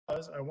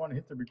I want to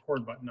hit the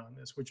record button on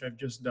this, which I've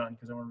just done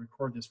because I want to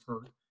record this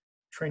for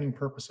training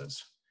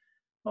purposes.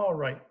 All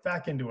right,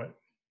 back into it.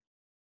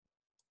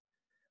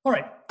 All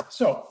right,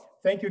 so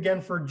thank you again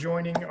for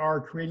joining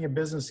our Creating a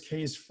Business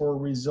Case for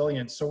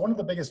Resilience. So one of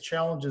the biggest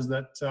challenges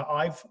that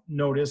I've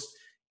noticed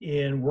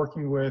in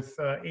working with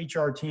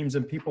HR teams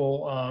and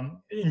people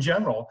in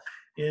general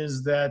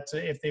is that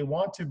if they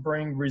want to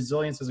bring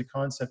resilience as a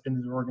concept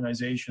into their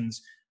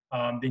organizations,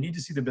 they need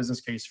to see the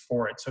business case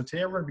for it. So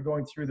today we're going to be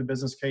going through the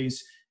business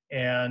case,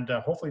 and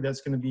hopefully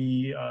that's going to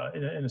be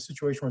in a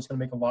situation where it's going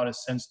to make a lot of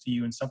sense to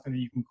you and something that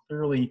you can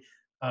clearly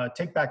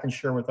take back and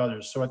share with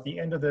others. So at the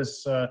end of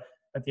this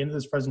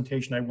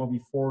presentation, I will be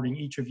forwarding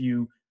each of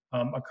you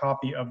a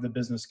copy of the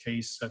business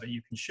case that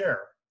you can share.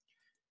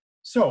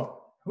 So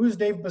who is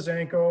Dave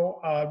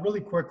Buzanko?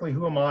 Really quickly,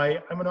 who am I?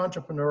 I'm an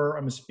entrepreneur,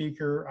 I'm a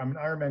speaker, I'm an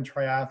Ironman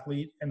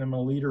triathlete, and I'm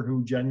a leader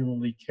who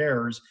genuinely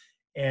cares.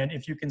 And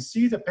if you can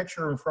see the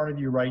picture in front of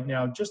you right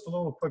now, just a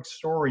little quick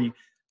story.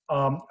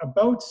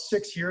 About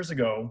 6 years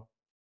ago,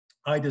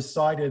 I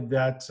decided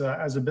that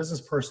as a business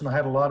person, I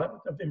had a lot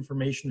of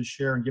information to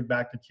share and give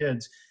back to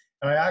kids.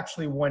 And I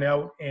actually went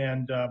out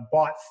and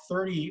bought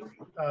 30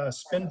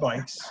 spin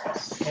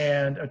bikes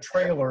and a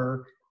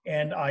trailer,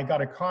 and I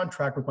got a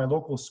contract with my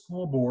local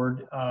school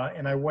board,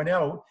 and I went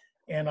out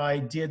and I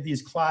did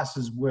these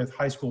classes with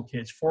high school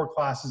kids, 4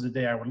 classes a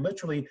day. I would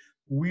literally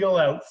wheel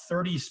out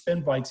 30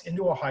 spin bikes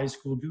into a high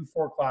school, do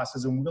 4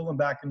 classes, and wheel them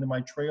back into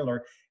my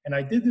trailer. And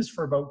I did this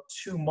for about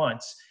 2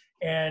 months.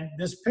 And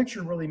this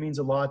picture really means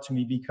a lot to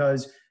me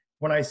because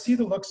when I see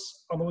the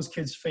looks on those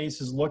kids'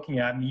 faces looking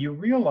at me, you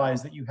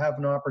realize that you have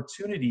an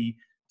opportunity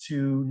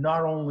to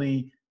not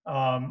only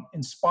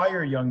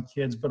inspire young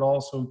kids, but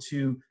also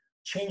to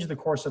change the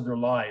course of their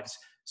lives.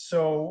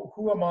 So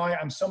who am I?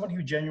 I'm someone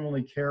who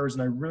genuinely cares,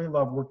 and I really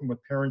love working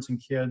with parents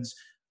and kids.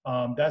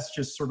 That's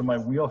just sort of my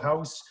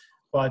wheelhouse.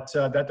 But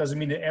that doesn't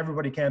mean that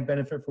everybody can't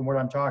benefit from what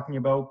I'm talking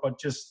about, but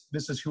just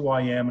this is who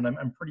I am, and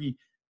I'm pretty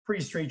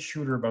straight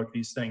shooter about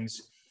these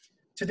things.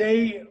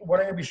 Today, what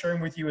I'm going to be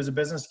sharing with you is a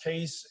business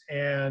case,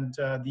 and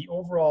the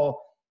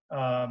overall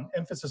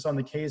emphasis on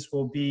the case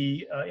will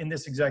be in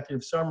this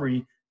executive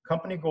summary: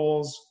 company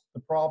goals,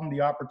 the problem,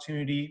 the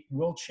opportunity,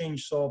 will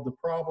change solve the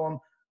problem,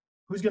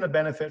 who's going to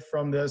benefit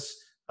from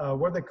this,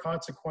 what are the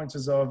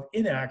consequences of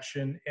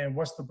inaction, and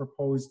what's the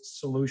proposed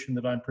solution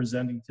that I'm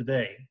presenting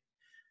today.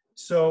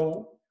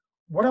 So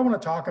what I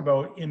want to talk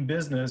about in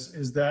business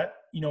is that,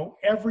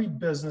 every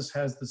business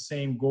has the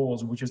same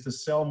goals, which is to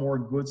sell more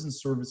goods and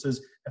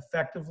services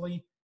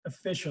effectively,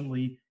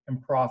 efficiently,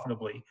 and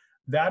profitably.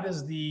 That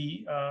is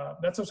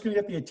that's what's going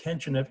to get the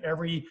attention of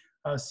every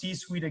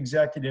C-suite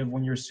executive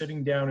when you're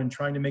sitting down and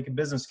trying to make a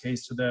business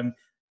case to them.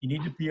 You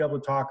need to be able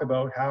to talk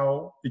about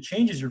how the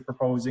changes you're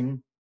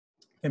proposing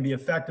can be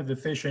effective,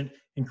 efficient,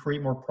 and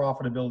create more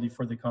profitability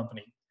for the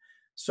company.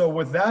 So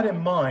with that in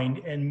mind,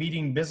 and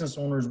meeting business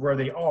owners where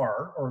they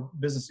are, or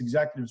business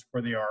executives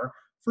where they are,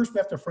 first we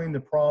have to frame the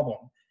problem.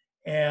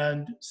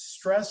 And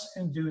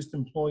stress-induced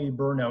employee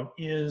burnout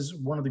is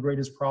one of the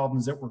greatest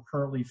problems that we're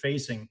currently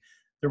facing.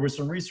 There was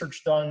some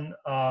research done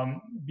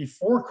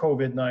before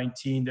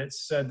COVID-19 that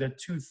said that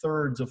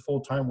 2/3 of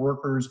full-time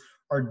workers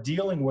are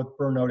dealing with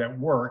burnout at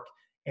work.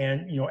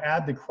 And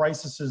add the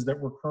crises that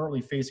we're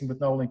currently facing with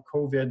not only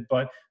COVID,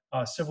 but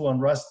civil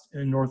unrest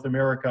in North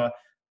America,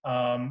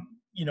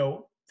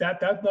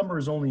 that number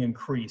has only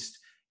increased.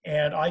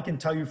 And I can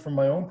tell you from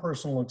my own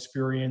personal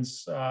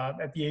experience,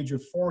 at the age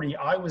of 40,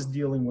 I was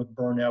dealing with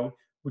burnout,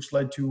 which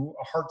led to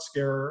a heart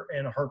scare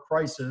and a heart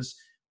crisis,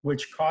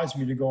 which caused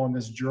me to go on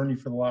this journey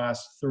for the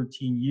last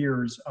 13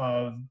 years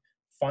of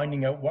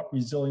finding out what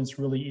resilience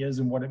really is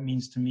and what it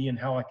means to me and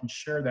how I can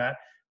share that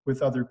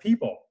with other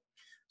people.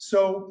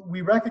 So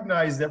we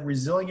recognize that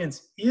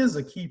resilience is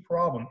a key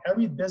problem.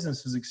 Every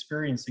business is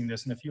experiencing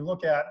this. And if you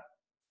look at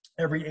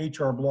every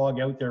HR blog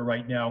out there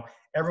right now,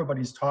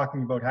 everybody's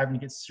talking about having to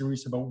get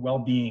serious about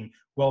well-being.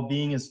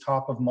 Well-being is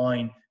top of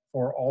mind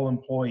for all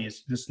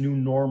employees. This new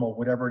normal,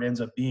 whatever it ends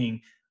up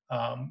being,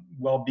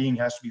 well-being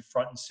has to be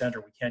front and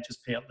center. We can't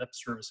just pay it lip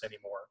service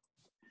anymore.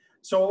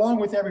 So along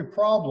with every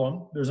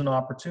problem, there's an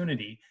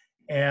opportunity.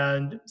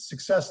 And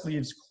success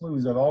leaves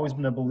clues. I've always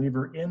been a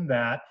believer in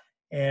that.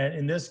 And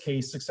in this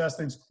case, success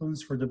leaves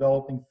clues for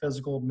developing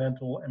physical,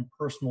 mental, and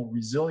personal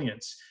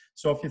resilience.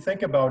 So if you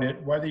think about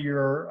it, whether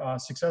you're a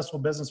successful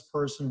business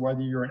person,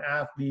 whether you're an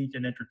athlete,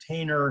 an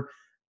entertainer,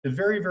 the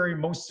very, very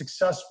most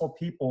successful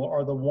people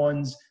are the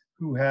ones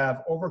who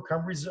have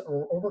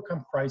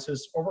overcome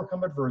crisis,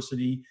 overcome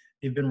adversity.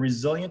 They've been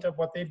resilient at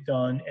what they've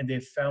done, and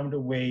they've found a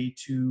way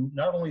to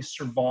not only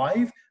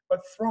survive,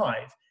 but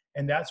thrive.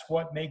 And that's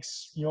what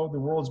makes, the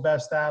world's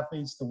best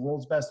athletes, the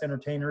world's best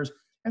entertainers,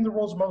 and the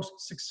world's most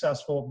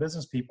successful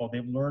business people.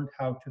 They've learned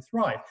how to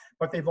thrive,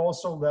 but they've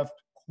also left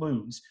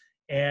clues.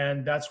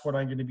 And that's what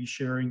I'm going to be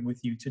sharing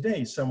with you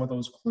today, some of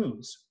those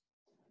clues.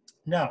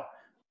 Now,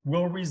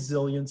 will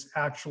resilience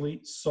actually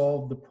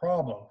solve the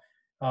problem?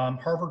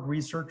 Harvard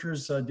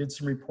researchers did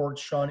some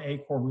reports. Sean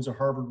Achor, who's a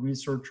Harvard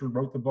researcher,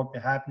 wrote the book, The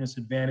Happiness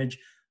Advantage,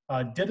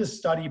 did a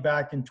study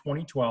back in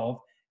 2012.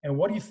 And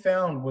what he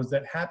found was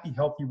that happy,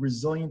 healthy,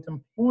 resilient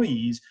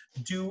employees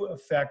do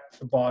affect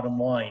the bottom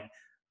line.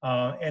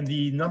 And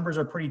the numbers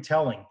are pretty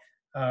telling.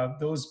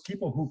 Those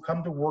people who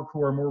come to work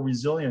who are more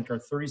resilient are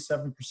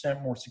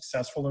 37% more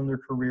successful in their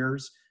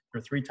careers.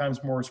 They're 3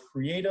 times more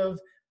creative.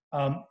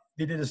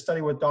 They did a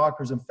study with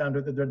doctors and found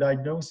out that their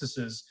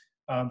diagnoses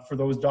for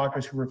those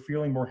doctors who were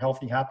feeling more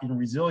healthy, happy, and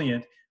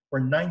resilient were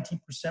 19%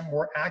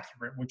 more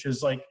accurate, which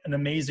is like an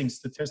amazing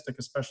statistic,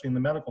 especially in the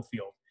medical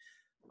field.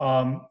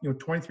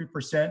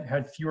 23%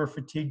 had fewer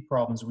fatigue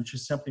problems, which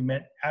just simply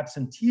meant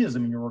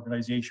absenteeism in your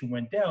organization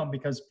went down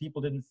because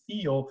people didn't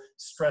feel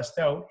stressed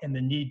out and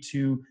the need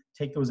to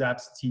take those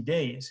absentee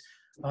days.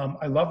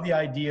 I love the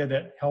idea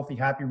that healthy,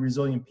 happy,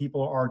 resilient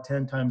people are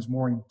 10 times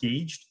more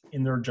engaged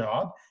in their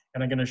job.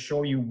 And I'm going to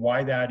show you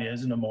why that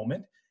is in a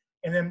moment.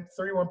 And then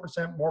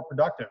 31% more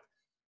productive.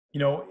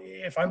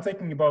 If I'm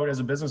thinking about as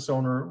a business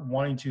owner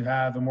wanting to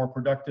have a more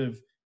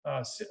productive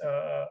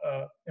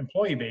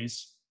employee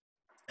base,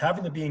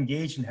 having to be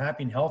engaged and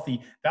happy and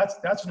healthy,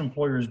 that's an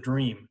employer's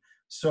dream.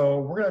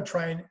 So we're going to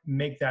try and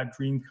make that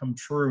dream come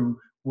true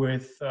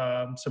with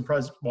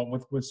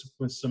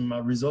some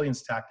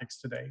resilience tactics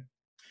today.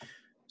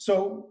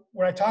 So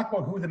when I talk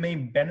about who the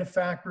main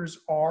benefactors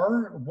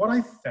are, what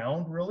I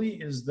found really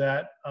is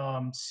that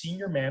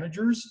senior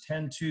managers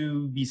tend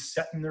to be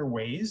set in their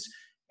ways.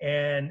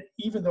 And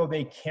even though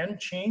they can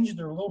change,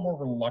 they're a little more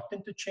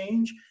reluctant to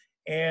change.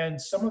 And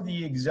some of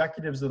the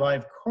executives that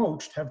I've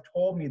coached have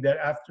told me that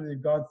after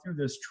they've gone through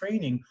this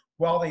training,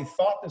 while they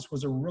thought this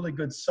was a really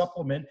good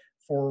supplement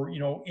for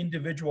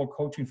individual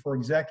coaching for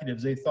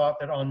executives, they thought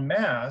that en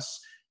masse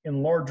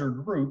in larger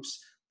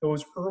groups,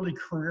 those early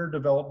career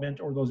development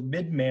or those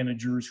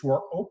mid-managers who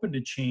are open to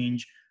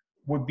change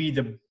would be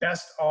the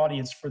best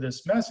audience for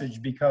this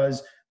message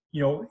because,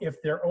 if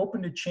they're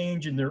open to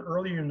change and they're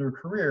earlier in their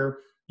career,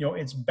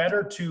 it's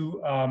better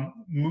to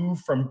move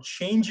from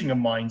changing a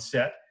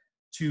mindset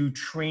to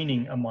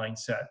training a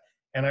mindset.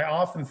 And I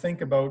often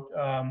think about,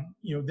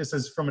 this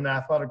is from an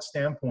athletic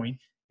standpoint,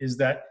 is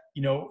that,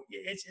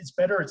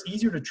 it's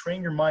easier to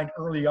train your mind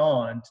early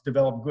on to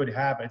develop good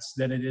habits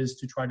than it is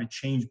to try to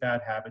change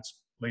bad habits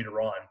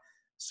later on.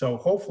 So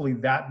hopefully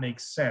that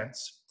makes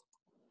sense.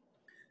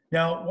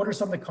 Now, what are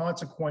some of the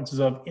consequences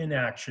of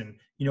inaction?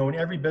 In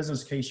every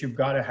business case, you've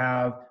got to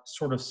have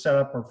sort of set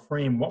up or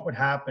frame what would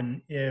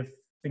happen if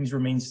things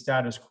remain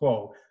status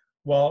quo.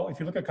 Well, if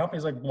you look at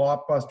companies like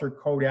Blockbuster,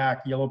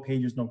 Kodak, Yellow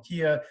Pages,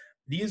 Nokia,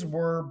 these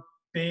were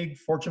big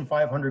Fortune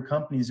 500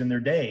 companies in their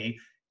day,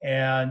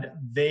 and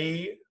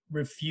they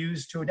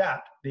refused to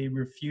adapt. They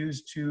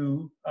refused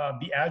to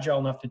be agile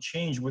enough to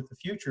change with the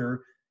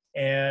future.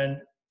 And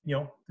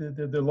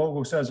the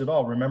logo says it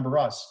all. Remember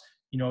us.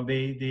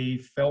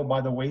 They fell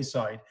by the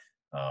wayside.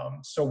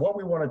 So what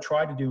we want to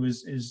try to do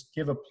is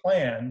give a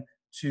plan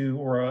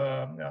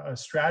or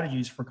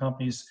strategies for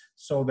companies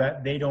so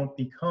that they don't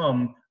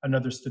become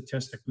another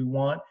statistic. We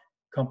want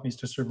companies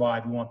to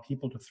survive. We want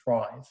people to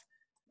thrive.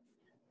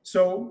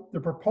 So the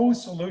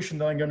proposed solution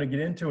that I'm going to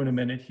get into in a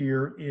minute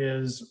here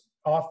is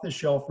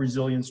off-the-shelf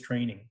resilience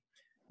training.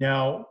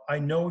 Now, I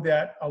know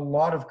that a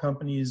lot of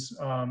companies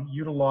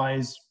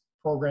utilize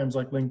programs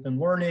like LinkedIn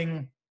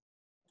Learning,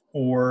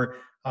 or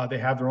they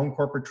have their own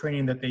corporate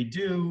training that they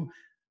do.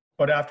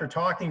 But after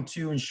talking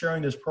to and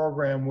sharing this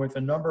program with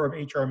a number of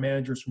HR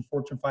managers from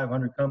Fortune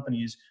 500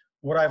 companies,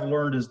 what I've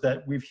learned is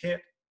that we've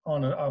hit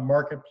on a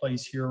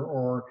marketplace here,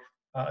 or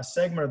a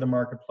segment of the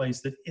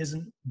marketplace that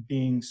isn't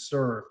being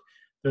served.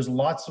 There's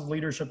lots of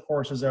leadership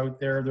courses out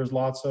there. There's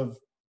lots of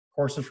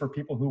courses for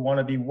people who want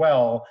to be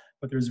well,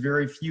 but there's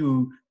very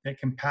few that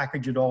can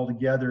package it all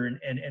together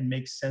and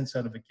make sense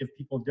out of it, give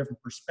people a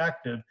different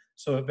perspective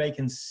so that they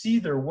can see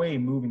their way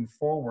moving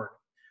forward.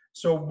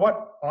 So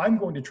what I'm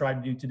going to try to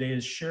do today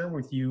is share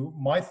with you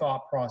my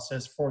thought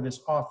process for this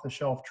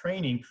off-the-shelf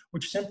training,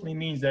 which simply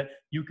means that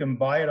you can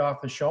buy it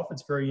off the shelf.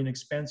 It's very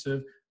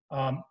inexpensive.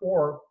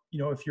 Or,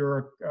 if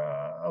you're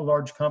a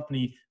large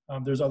company,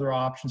 there's other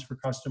options for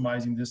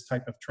customizing this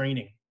type of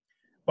training.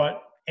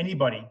 But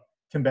anybody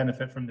can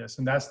benefit from this,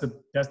 and that's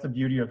the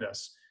beauty of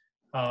this.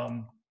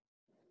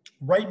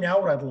 Right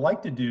now, what I'd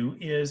like to do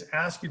is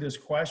ask you this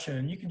question,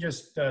 and you can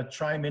just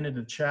chime in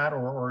the chat,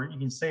 or you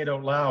can say it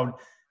out loud.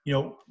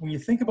 When you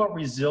think about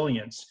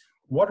resilience,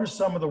 what are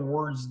some of the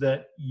words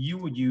that you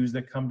would use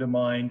that come to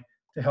mind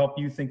to help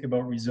you think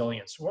about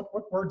resilience? What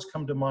words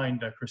come to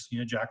mind,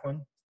 Christina,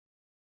 Jacqueline?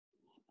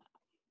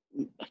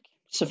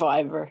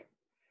 Survivor.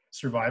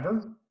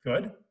 Survivor,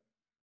 good.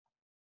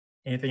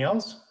 Anything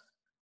else?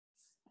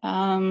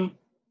 Well,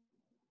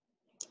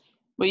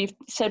 you've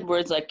said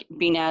words like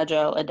being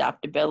agile,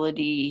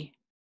 adaptability,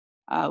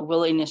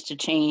 willingness to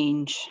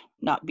change,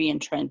 not be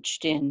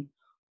entrenched in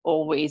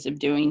old ways of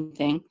doing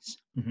things.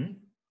 Mm-hmm.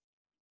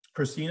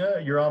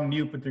 Christina, you're on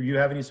mute, but do you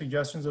have any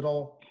suggestions at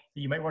all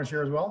that you might want to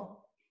share as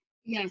well?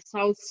 Yes,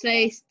 I would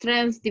say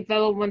strength,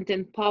 development,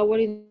 and power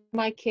in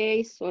my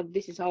case, or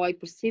this is how I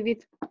perceive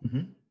it.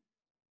 Mm-hmm.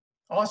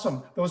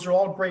 Awesome. Those are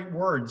all great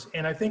words.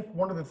 And I think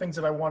one of the things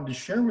that I wanted to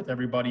share with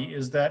everybody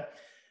is that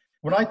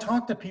When I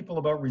talk to people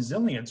about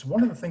resilience,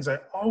 one of the things I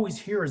always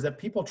hear is that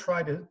people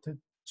try to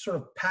sort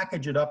of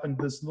package it up in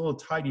this little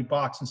tidy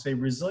box and say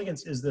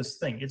resilience is this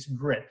thing. It's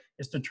grit,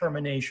 it's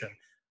determination.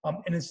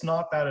 And it's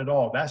not that at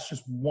all. That's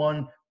just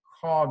one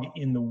cog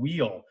in the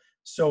wheel.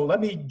 So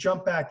let me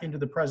jump back into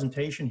the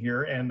presentation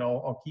here, and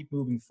I'll keep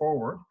moving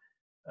forward.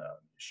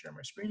 Share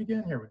my screen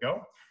again. Here we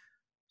go.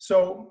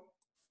 So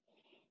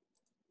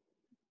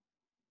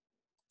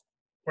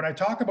when I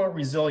talk about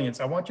resilience,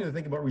 I want you to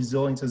think about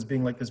resilience as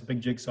being like this big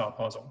jigsaw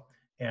puzzle.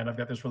 And I've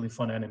got this really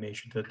fun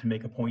animation to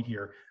make a point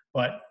here.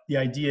 But the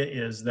idea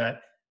is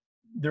that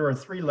there are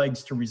 3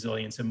 legs to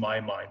resilience in my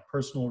mind: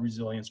 personal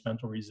resilience,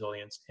 mental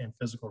resilience, and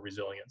physical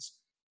resilience.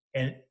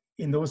 And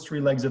in those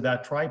 3 legs of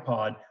that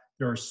tripod,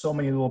 there are so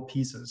many little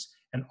pieces.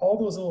 And all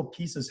those little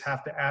pieces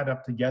have to add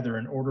up together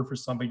in order for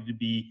somebody to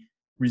be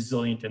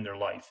resilient in their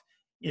life.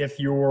 If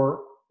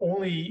you're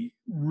only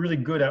really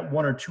good at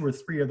 1 or 2 or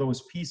 3 of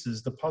those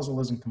pieces, the puzzle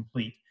isn't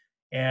complete.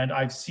 And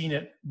I've seen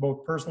it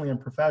both personally and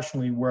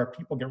professionally where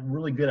people get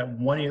really good at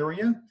one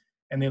area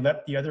and they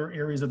let the other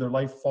areas of their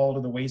life fall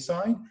to the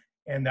wayside.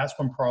 And that's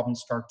when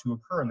problems start to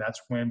occur. And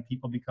that's when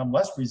people become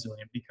less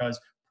resilient because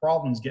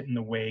problems get in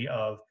the way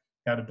of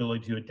that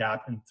ability to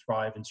adapt and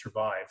thrive and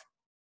survive.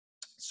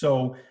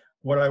 So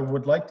what I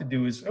would like to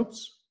do is,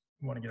 oops,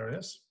 I want to get out of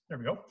this. There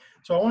we go.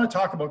 So I want to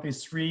talk about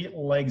these 3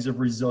 legs of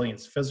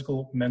resilience: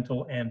 physical,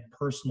 mental, and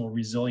personal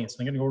resilience.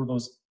 I'm going to go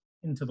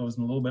into those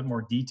in a little bit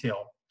more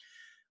detail.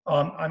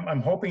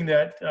 I'm hoping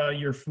that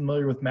you're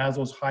familiar with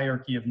Maslow's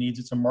hierarchy of needs.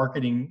 It's a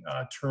marketing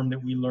term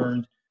that we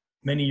learned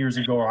many years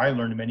ago, or I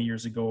learned many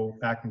years ago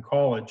back in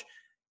college.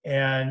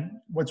 And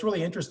what's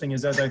really interesting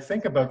is as I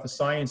think about the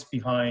science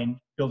behind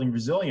building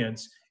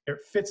resilience, it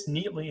fits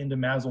neatly into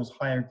Maslow's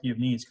hierarchy of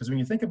needs. Because when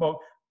you think about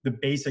the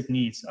basic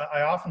needs,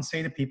 I often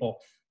say to people,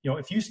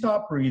 if you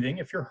stop breathing,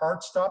 if your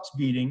heart stops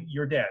beating,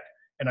 you're dead.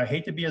 And I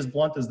hate to be as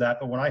blunt as that,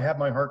 but when I had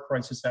my heart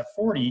crisis at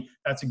 40,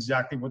 that's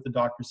exactly what the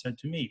doctor said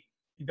to me.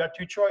 You've got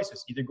 2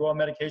 choices: either go on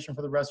medication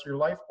for the rest of your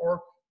life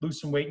or lose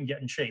some weight and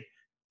get in shape.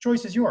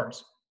 Choice is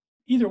yours.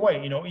 Either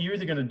way, you're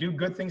either going to do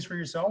good things for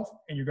yourself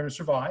and you're going to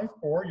survive,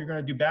 or you're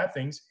going to do bad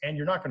things and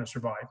you're not going to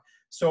survive.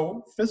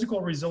 So physical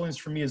resilience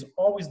for me is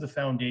always the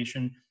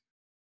foundation.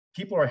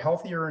 People are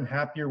healthier and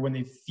happier when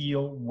they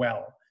feel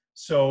well.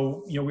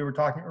 So, we were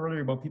talking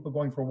earlier about people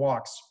going for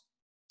walks.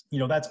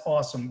 That's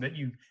awesome that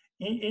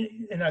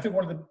and I think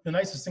one of the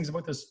nicest things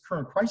about this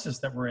current crisis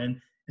that we're in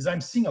is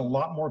I'm seeing a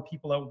lot more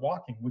people out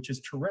walking, which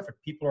is terrific.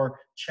 People are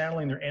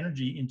channeling their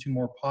energy into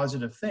more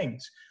positive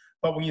things.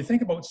 But when you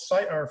think about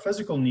our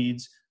physical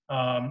needs,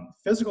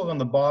 physical on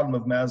the bottom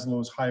of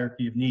Maslow's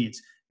hierarchy of needs,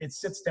 it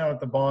sits down at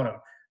the bottom.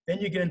 Then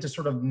you get into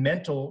sort of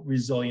mental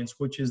resilience,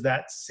 which is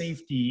that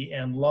safety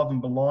and love and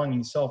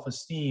belonging,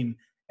 self-esteem.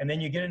 And then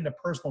you get into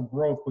personal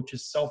growth, which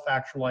is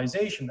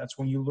self-actualization. That's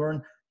when you've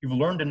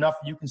learned enough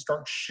that you can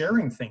start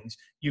sharing things.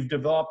 You've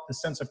developed the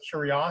sense of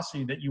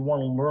curiosity that you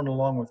want to learn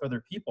along with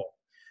other people.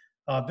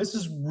 This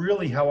is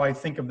really how I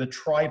think of the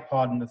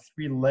tripod and the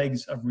 3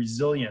 legs of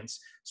resilience.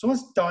 So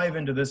let's dive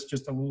into this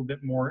just a little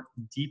bit more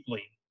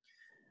deeply.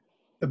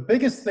 The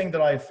biggest thing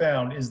that I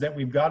found is that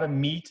we've got to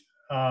meet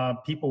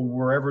people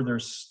wherever they're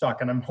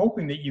stuck. And I'm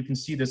hoping that you can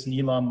see this and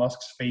Elon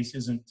Musk's face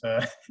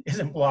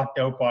isn't blocked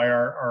out by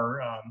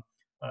our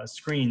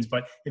screens.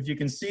 But if you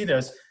can see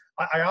this,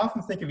 I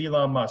often think of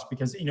Elon Musk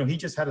because, he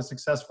just had a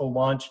successful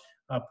launch,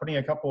 putting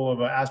a couple of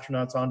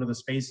astronauts onto the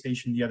space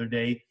station the other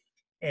day.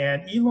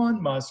 And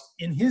Elon Musk,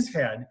 in his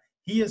head,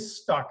 he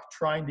is stuck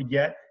trying to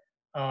get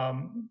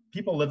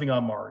people living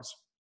on Mars.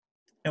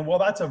 And while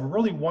that's a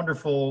really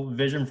wonderful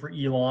vision for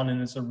Elon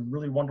and it's a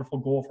really wonderful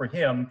goal for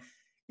him,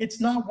 it's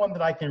not one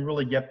that I can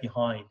really get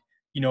behind.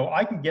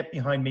 I can get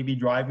behind maybe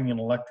driving an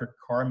electric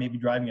car, maybe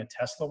driving a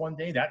Tesla one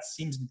day. That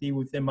seems to be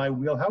within my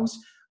wheelhouse.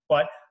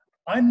 But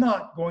I'm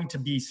not going to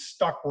be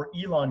stuck where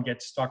Elon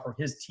gets stuck or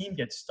his team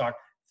gets stuck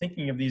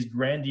thinking of these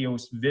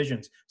grandiose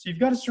visions. So you've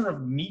got to sort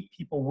of meet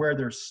people where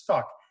they're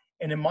stuck.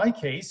 And in my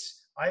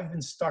case, I've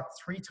been stuck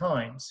 3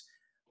 times.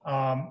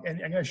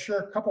 And I'm going to share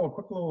a couple of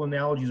quick little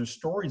analogies or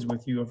stories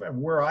with you of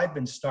where I've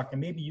been stuck,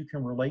 and maybe you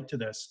can relate to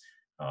this.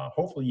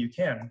 Hopefully you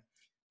can.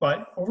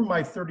 But over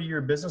my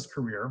 30-year business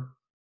career,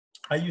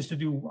 I used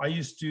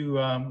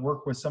to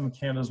work with some of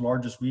Canada's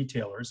largest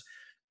retailers,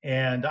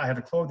 and I had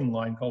a clothing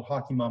line called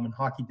Hockey Mom and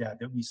Hockey Dad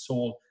that we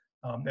sold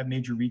at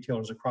major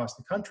retailers across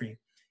the country.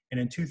 And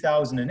in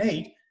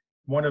 2008,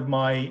 one of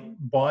my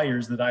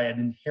buyers that I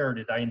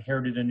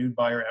inherited a new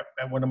buyer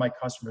at one of my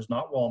customers,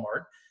 not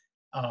Walmart.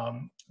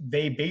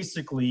 They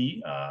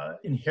basically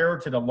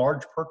inherited a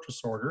large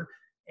purchase order,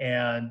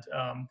 and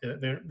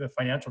the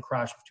financial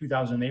crash of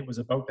 2008 was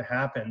about to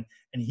happen.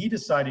 And he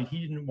decided he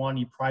didn't want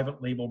any private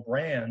label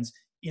brands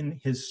in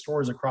his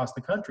stores across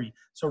the country.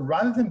 So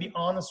rather than be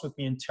honest with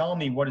me and tell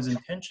me what his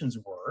intentions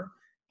were,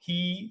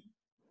 he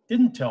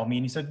didn't tell me.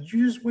 And he said,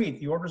 you just wait,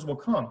 the orders will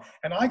come.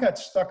 And I got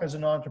stuck as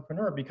an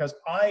entrepreneur because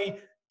I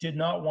did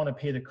not want to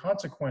pay the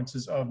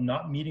consequences of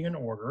not meeting an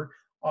order.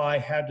 I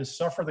had to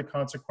suffer the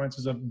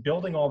consequences of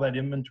building all that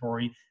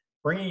inventory,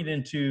 bringing it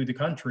into the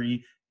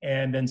country,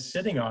 and then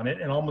sitting on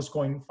it and almost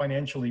going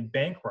financially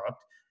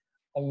bankrupt.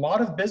 A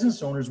lot of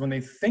business owners, when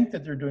they think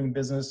that they're doing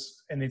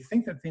business and they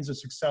think that things are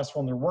successful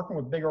and they're working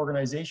with big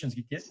organizations,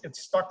 get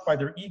stuck by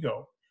their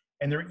ego.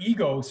 And their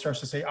ego starts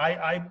to say,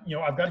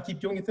 I've got to keep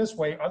doing it this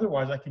way.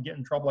 Otherwise I could get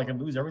in trouble. I could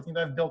lose everything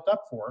that I've built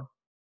up for.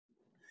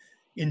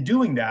 In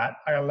doing that,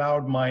 I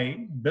allowed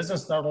my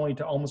business not only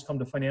to almost come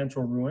to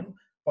financial ruin,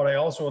 but I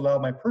also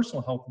allowed my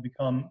personal health to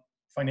become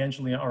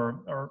financially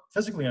or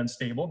physically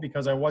unstable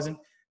because I wasn't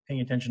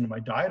paying attention to my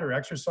diet or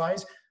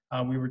exercise.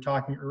 We were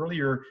talking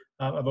earlier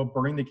about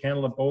burning the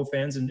candle at both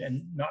ends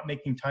and not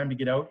making time to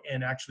get out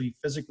and actually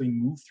physically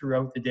move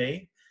throughout the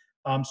day.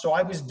 So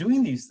I was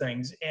doing these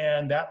things,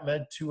 and that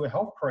led to a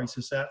health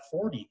crisis at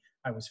 40.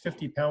 I was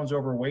 50 pounds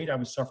overweight. I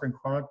was suffering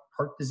chronic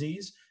heart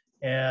disease,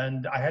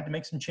 and I had to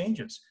make some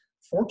changes.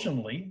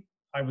 Fortunately,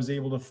 I was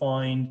able to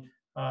find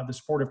the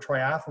sport of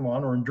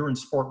triathlon, or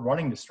endurance sport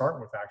running to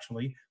start with,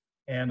 actually.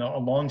 And a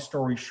long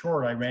story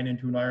short, I ran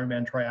into an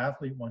Ironman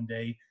triathlete one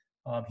day.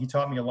 He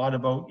taught me a lot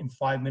in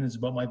 5 minutes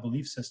about my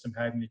belief system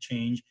having to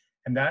change.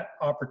 And that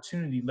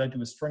opportunity led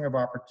to a string of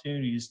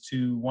opportunities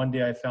to one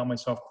day I found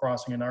myself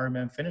crossing an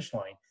Ironman finish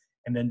line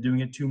and then doing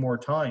it 2 more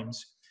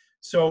times.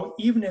 So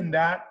even in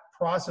that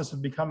process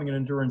of becoming an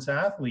endurance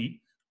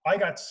athlete, I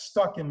got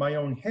stuck in my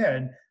own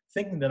head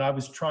thinking that I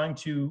was trying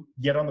to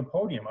get on the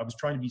podium. I was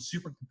trying to be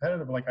super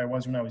competitive like I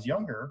was when I was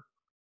younger.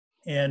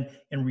 And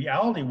in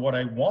reality, what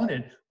I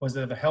wanted was to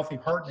have a healthy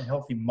heart and a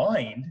healthy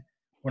mind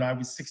when I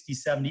was 60,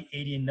 70,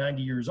 80, and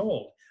 90 years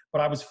old.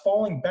 But I was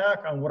falling back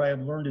on what I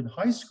had learned in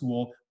high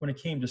school when it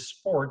came to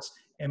sports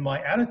and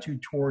my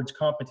attitude towards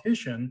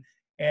competition.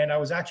 And I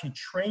was actually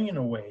training in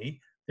a way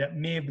that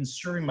may have been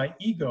serving my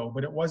ego,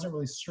 but it wasn't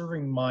really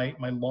serving my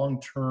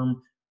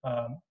long-term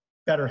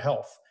better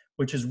health,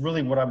 which is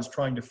really what I was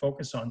trying to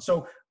focus on.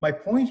 So my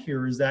point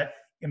here is that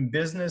in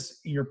business,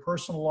 in your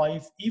personal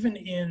life, even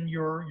in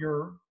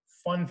your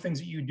fun things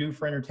that you do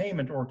for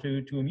entertainment or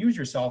to amuse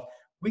yourself,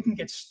 we can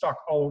get stuck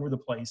all over the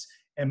place.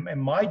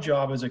 And my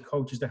job as a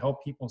coach is to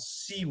help people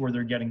see where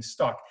they're getting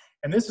stuck.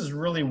 And this is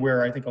really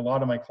where I think a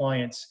lot of my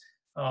clients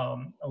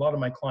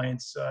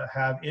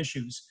have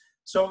issues.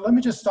 So let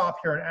me just stop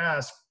here and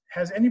ask,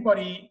 has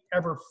anybody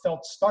ever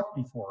felt stuck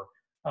before?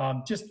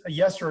 Just a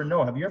yes or a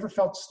no. Have you ever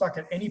felt stuck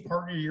at any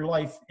part of your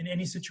life in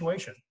any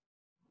situation?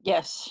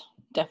 Yes,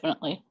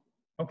 definitely.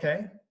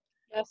 Okay.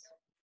 Yes.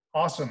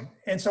 Awesome.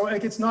 And so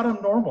it's not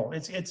abnormal.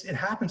 It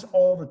happens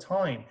all the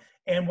time.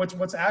 And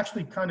what's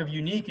actually kind of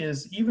unique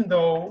is, even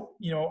though,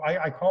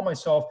 I call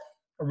myself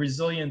a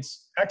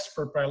resilience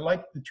expert, but I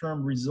like the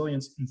term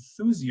resilience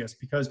enthusiast,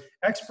 because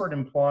expert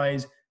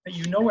implies that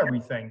you know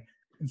everything.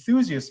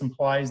 Enthusiast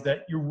implies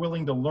that you're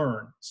willing to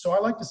learn. So I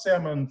like to say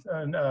I'm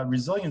a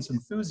resilience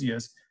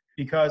enthusiast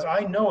because I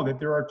know that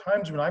there are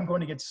times when I'm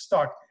going to get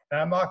stuck and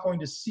I'm not going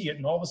to see it.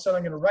 And all of a sudden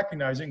I'm going to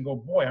recognize it and go,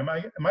 boy, am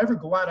I ever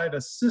glad I had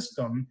a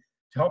system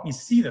to help me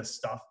see this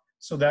stuff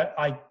so that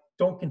I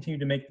don't continue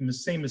to make the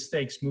same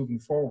mistakes moving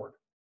forward.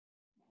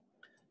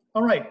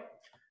 All right.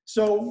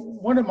 So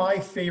one of my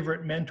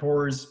favorite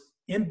mentors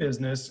in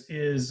business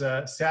is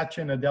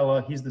Satya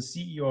Nadella. He's the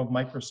CEO of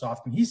Microsoft,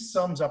 and he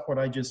sums up what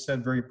I just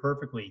said very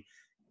perfectly.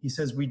 He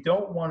says, we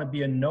don't want to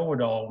be a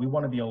know-it-all. We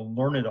want to be a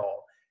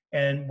learn-it-all.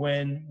 And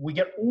when we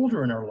get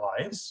older in our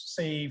lives,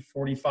 say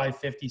 45,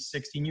 50,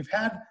 60, and you've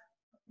had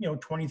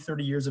 20,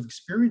 30 years of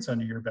experience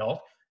under your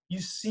belt, you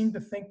seem to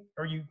think,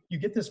 or you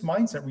get this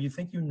mindset where you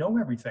think you know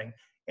everything.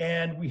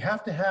 And we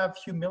have to have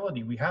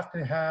humility. We have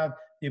to have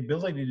the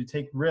ability to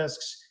take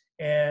risks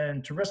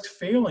and to risk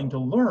failing to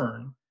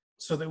learn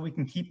so that we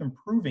can keep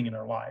improving in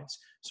our lives.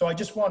 So I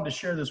just wanted to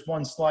share this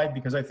one slide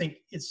because I think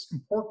it's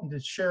important to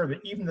share that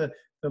even the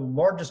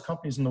largest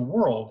companies in the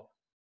world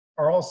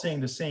are all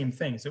saying the same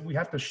things, that we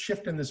have to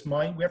shift in this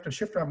mind. We have to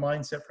shift our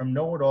mindset from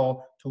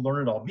know-it-all to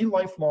learn-it-all. Be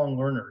lifelong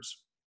learners.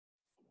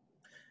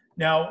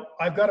 Now,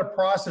 I've got a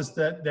process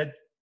that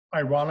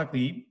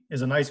ironically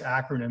is a nice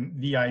acronym,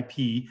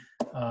 VIP,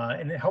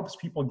 and it helps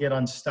people get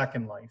unstuck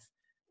in life.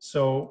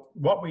 So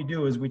what we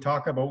do is we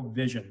talk about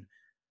vision.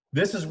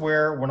 This is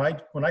where when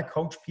I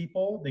coach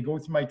people, they go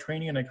through my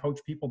training and I coach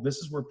people, this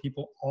is where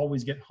people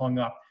always get hung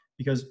up,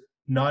 because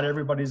not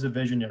everybody's a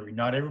visionary.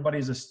 Not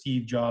everybody's a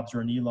Steve Jobs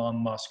or an Elon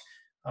Musk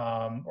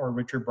or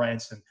Richard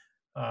Branson.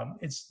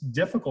 It's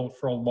difficult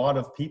for a lot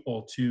of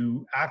people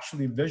to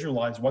actually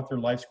visualize what their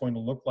life's going to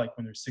look like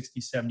when they're 60,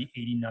 70,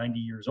 80, 90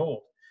 years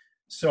old.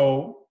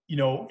 So,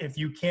 if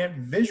you can't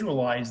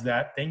visualize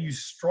that, then you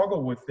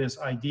struggle with this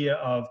idea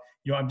of,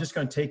 I'm just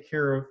going to take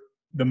care of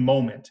the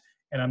moment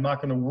and I'm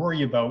not going to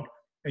worry about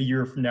a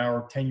year from now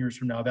or 10 years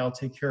from now. That'll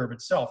take care of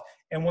itself.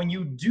 And when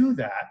you do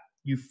that,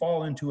 you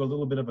fall into a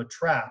little bit of a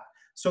trap.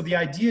 So the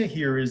idea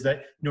here is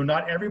that,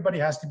 not everybody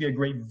has to be a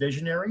great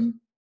visionary,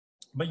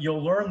 but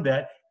you'll learn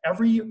that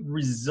every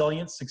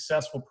resilient,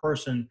 successful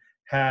person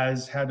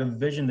has had a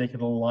vision they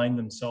can align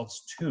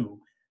themselves to.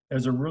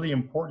 There's a really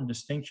important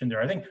distinction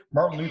there. I think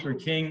Martin Luther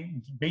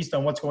King, based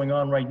on what's going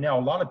on right now, a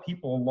lot of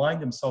people align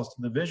themselves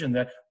to the vision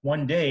that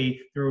one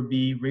day there would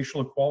be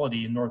racial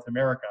equality in North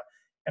America.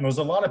 And there's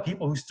a lot of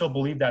people who still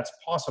believe that's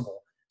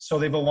possible. So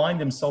they've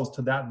aligned themselves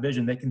to that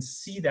vision. They can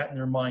see that in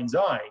their mind's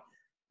eye.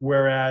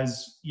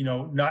 Whereas, you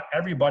know, not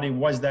everybody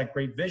was that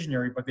great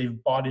visionary, but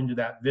they've bought into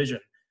that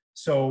vision.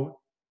 So,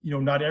 you know,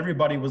 not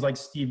everybody was like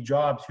Steve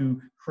Jobs, who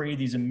created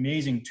these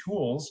amazing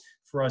tools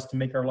for us to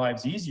make our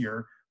lives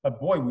easier. But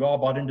boy, we all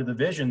bought into the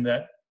vision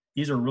that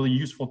these are really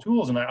useful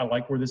tools, and I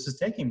like where this is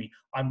taking me.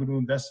 I'm going to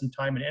invest some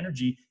time and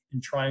energy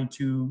in trying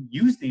to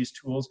use these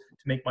tools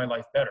to make my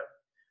life better.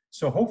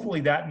 So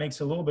hopefully that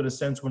makes a little bit of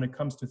sense when it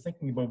comes to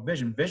thinking about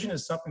vision. Vision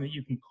is something that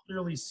you can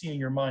clearly see in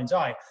your mind's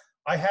eye.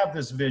 I have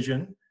this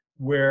vision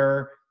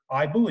where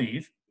I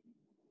believe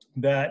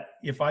that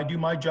if I do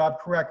my job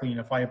correctly and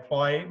if I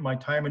apply my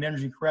time and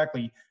energy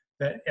correctly,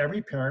 that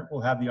every parent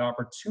will have the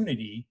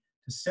opportunity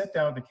to sit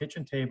down at the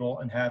kitchen table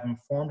and have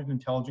informed and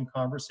intelligent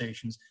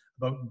conversations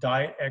about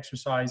diet,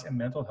 exercise, and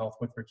mental health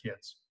with their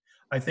kids.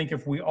 I think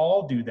if we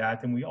all do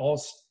that, then we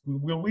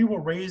will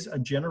raise a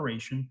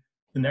generation,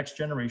 the next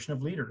generation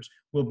of leaders.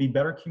 We'll be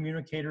better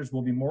communicators.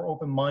 We'll be more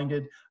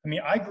open-minded. I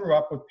mean, I grew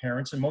up with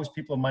parents, and most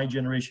people of my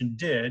generation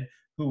did,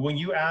 who, when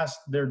you asked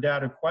their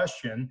dad a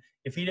question,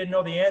 if he didn't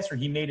know the answer,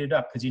 he made it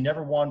up because he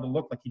never wanted to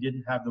look like he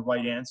didn't have the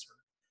right answer.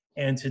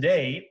 And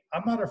today,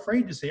 I'm not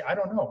afraid to say, I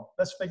don't know.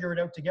 Let's figure it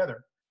out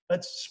together.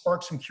 Let's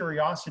spark some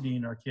curiosity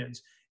in our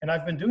kids. And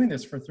I've been doing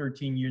this for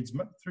 13 years.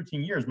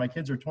 My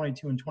kids are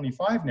 22 and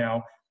 25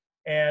 now.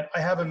 And I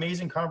have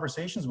amazing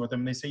conversations with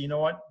them. They say, you know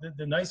what,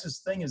 the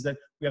nicest thing is that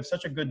we have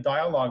such a good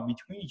dialogue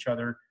between each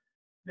other.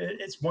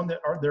 It's one that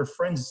their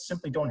friends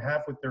simply don't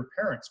have with their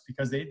parents,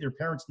 because their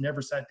parents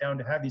never sat down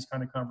to have these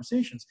kind of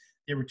conversations.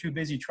 They were too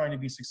busy trying to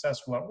be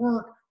successful at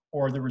work,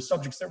 or there were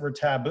subjects that were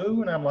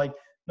taboo. And I'm like,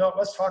 no,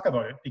 let's talk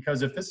about it.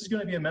 Because if this is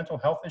going to be a mental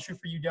health issue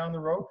for you down the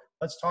road,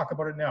 let's talk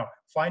about it now.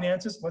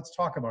 Finances, let's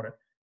talk about it.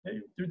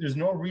 There's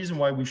no reason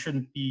why we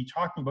shouldn't be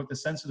talking about the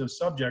sensitive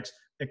subjects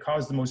that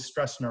cause the most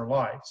stress in our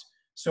lives.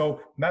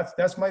 So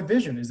that's my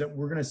vision, is that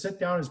we're going to sit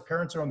down as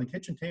parents around the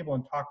kitchen table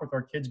and talk with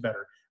our kids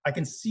better. I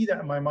can see that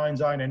in my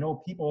mind's eye, and I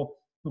know people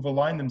who've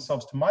aligned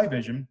themselves to my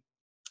vision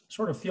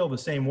sort of feel the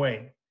same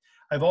way.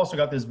 I've also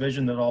got this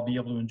vision that I'll be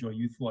able to enjoy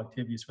youthful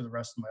activities for the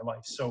rest of my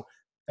life. So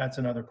that's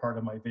another part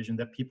of my vision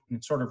that people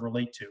can sort of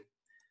relate to.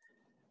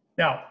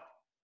 Now,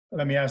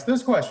 let me ask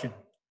this question.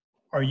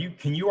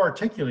 Can you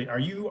articulate, are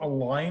you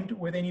aligned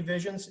with any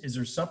visions? Is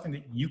there something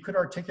that you could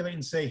articulate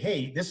and say,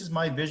 hey, this is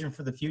my vision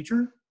for the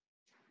future?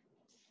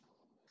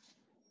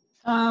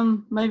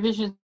 My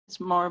vision is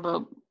more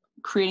about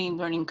creating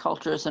learning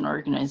cultures and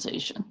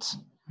organizations.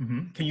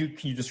 Mm-hmm. Can you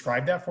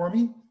describe that for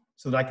me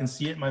so that I can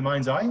see it in my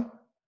mind's eye?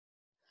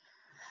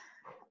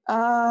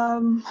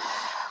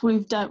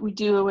 We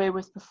do away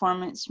with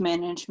performance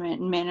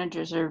management, and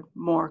managers are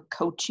more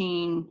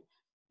coaching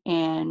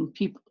and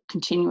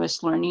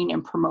continuous learning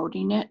and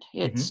promoting it.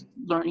 It's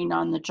learning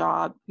on the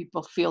job.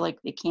 People feel like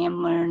they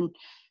can learn.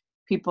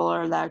 People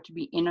are allowed to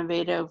be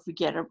innovative. We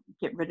get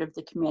rid of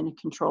the command and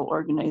control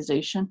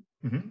organization.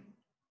 Mm-hmm.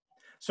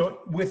 So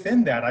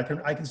within that, I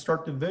can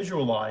start to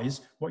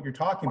visualize what you're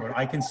talking about.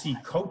 I can see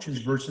coaches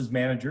versus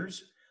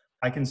managers.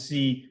 I can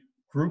see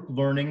group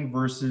learning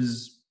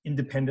versus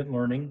independent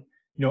learning.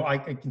 You know, I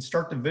can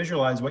start to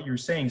visualize what you're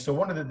saying. So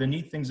one of the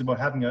neat things about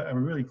having a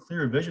really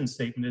clear vision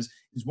statement is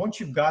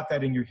once you've got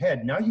that in your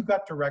head, now you've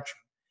got direction.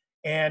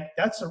 And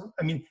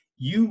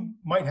you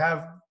might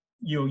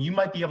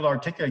be able to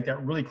articulate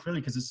that really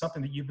clearly because it's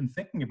something that you've been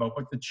thinking about.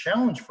 But the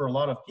challenge for a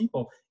lot of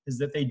people is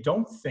that they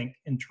don't think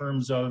in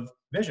terms of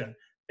vision.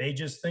 They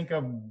just think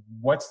of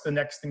what's the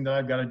next thing that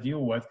I've got to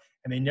deal with,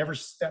 and they never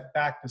step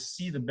back to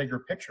see the bigger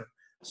picture.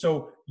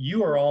 So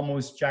you are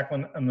almost,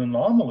 Jacqueline, an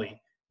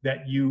anomaly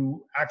that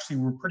you actually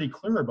were pretty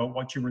clear about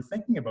what you were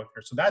thinking about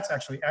here. So that's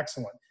actually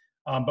excellent.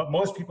 But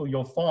most people,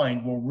 you'll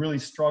find, will really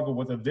struggle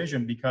with a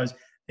vision because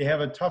they have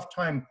a tough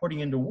time putting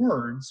into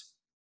words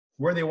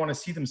where they want to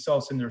see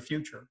themselves in their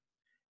future.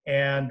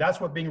 And that's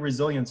what being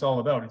resilient is all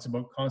about. It's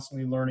about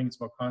constantly learning. It's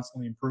about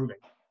constantly improving.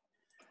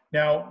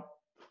 Now,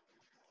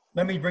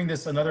 let me bring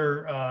this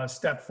another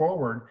step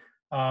forward.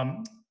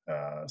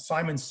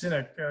 Simon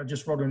Sinek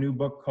just wrote a new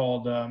book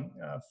called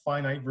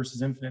Finite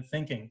versus Infinite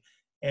Thinking.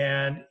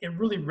 And it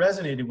really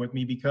resonated with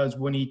me because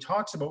when he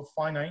talks about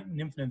finite and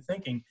infinite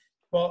thinking,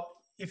 well,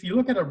 if you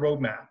look at a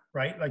roadmap,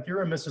 right? Like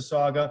you're in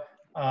Mississauga,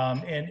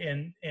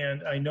 and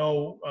I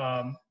know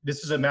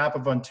this is a map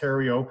of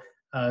Ontario.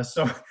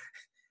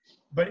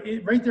 But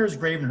right there is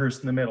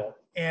Gravenhurst in the middle.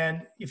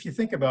 And if you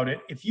think about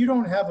it, if you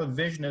don't have a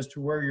vision as to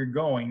where you're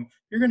going,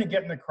 you're going to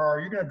get in the car,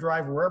 you're going to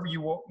drive wherever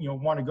you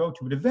want to go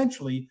to, but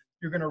eventually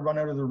you're going to run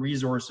out of the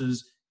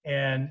resources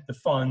and the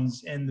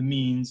funds and the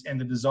means and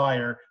the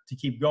desire to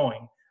keep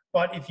going.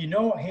 But if you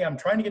know, hey, I'm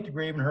trying to get to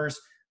Gravenhurst,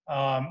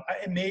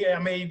 I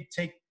may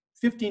take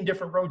 15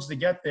 different roads to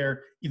get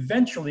there.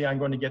 Eventually I'm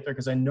going to get there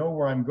because I know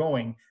where I'm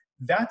going.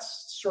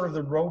 That's sort of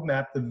the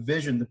roadmap, the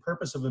vision. The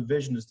purpose of a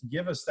vision is to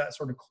give us that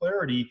sort of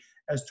clarity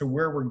as to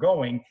where we're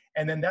going.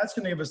 And then that's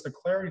going to give us the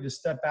clarity to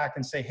step back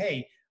and say,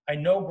 hey, I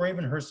know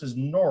Gravenhurst is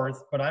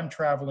north, but I'm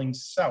traveling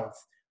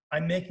south.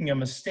 I'm making a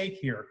mistake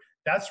here.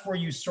 That's where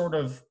you sort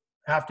of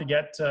have to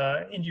get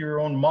into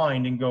your own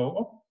mind and go,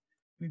 oh,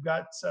 we've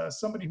got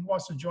somebody who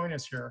wants to join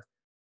us here.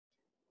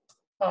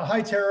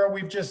 Hi, Tara.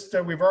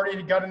 We've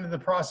already got into the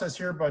process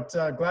here, but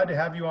glad to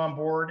have you on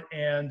board.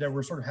 And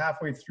we're sort of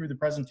halfway through the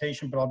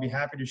presentation, but I'll be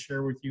happy to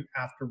share with you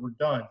after we're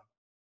done.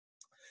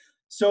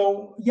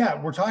 So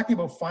yeah, we're talking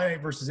about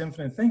finite versus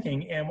infinite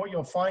thinking. And what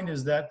you'll find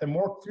is that the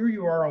more clear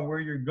you are on where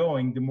you're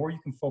going, the more you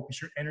can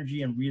focus your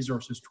energy and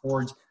resources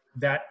towards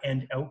that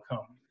end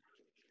outcome.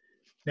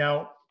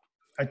 Now,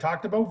 I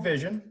talked about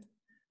vision.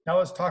 Now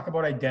let's talk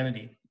about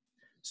identity.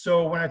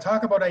 So when I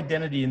talk about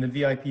identity in the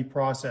VIP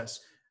process,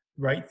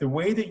 right, the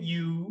way that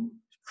you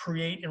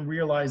create and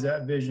realize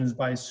that vision is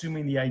by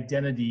assuming the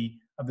identity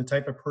of the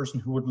type of person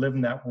who would live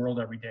in that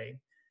world every day.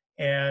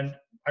 And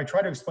I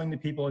try to explain to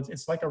people,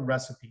 it's like a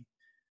recipe.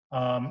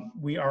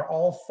 We are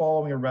all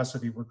following a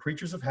recipe. We're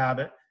creatures of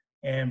habit.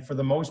 And for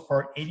the most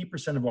part,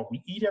 80% of what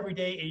we eat every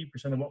day,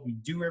 80% of what we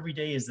do every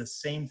day is the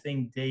same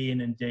thing day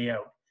in and day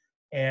out.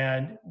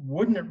 And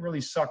wouldn't it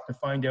really suck to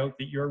find out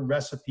that your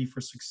recipe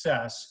for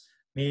success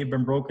may have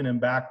been broken in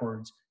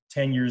backwards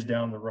 10 years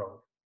down the road?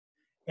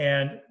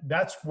 And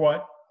that's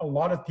what a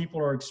lot of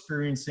people are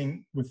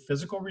experiencing with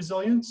physical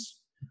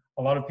resilience.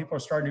 A lot of people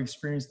are starting to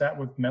experience that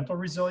with mental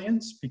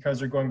resilience because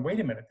they're going, wait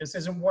a minute, this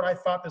isn't what I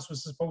thought this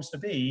was supposed to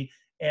be.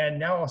 And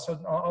now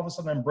all of a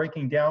sudden I'm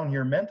breaking down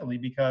here mentally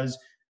because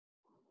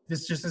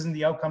this just isn't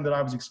the outcome that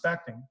I was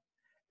expecting.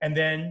 And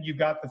then you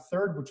got the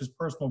third, which is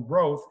personal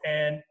growth.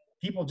 And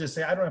people just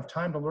say, I don't have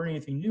time to learn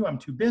anything new. I'm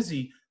too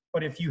busy.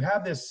 But if you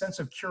have this sense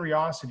of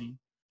curiosity,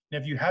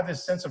 and if you have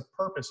this sense of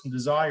purpose and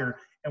desire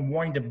and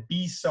wanting to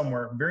be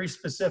somewhere very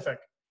specific,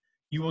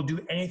 you will do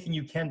anything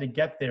you can to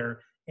get there.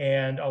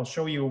 And I'll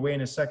show you a way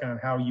in a second on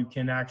how you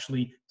can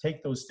actually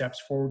take those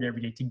steps forward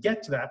every day to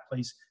get to that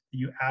place that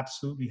you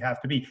absolutely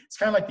have to be. It's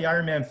kind of like the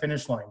Ironman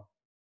finish line.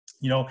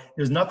 You know,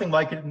 there's nothing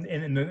like it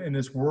in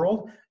this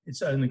world.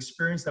 It's an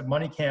experience that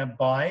money can't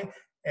buy,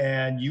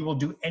 and you will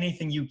do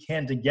anything you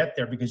can to get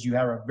there because you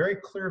have a very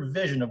clear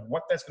vision of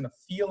what that's going to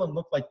feel and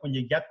look like when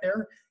you get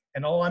there.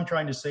 And all I'm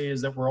trying to say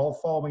is that we're all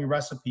following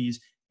recipes,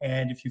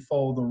 and if you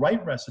follow the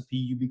right recipe,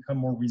 you become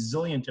more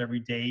resilient every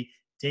day,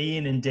 day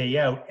in and day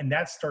out, and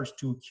that starts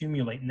to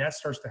accumulate, and that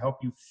starts to help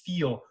you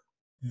feel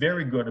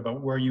very good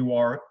about where you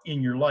are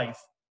in your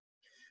life.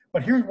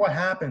 But here's what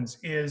happens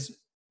is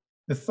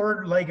the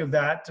third leg of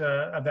that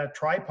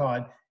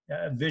tripod,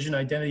 vision,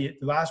 identity,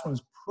 the last one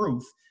is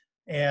proof.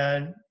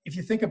 And if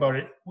you think about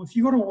it, if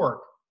you go to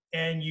work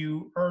and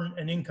you earn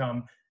an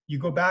income, you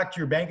go back to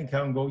your bank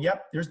account and go,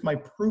 yep, there's my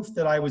proof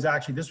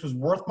that this was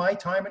worth my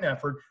time and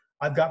effort.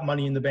 I've got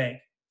money in the bank.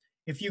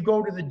 If you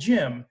go to the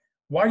gym,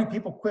 why do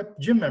people quit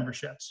gym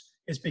memberships?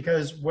 It's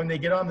because when they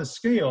get on the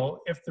scale,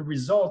 if the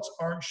results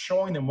aren't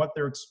showing them what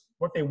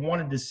they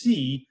wanted to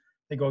see,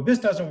 they go, this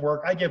doesn't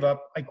work, I give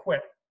up, I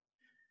quit.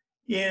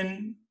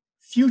 In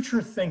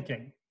future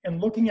thinking and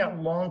looking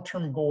at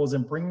long-term goals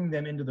and bringing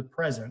them into the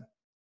present,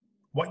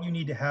 what you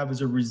need to have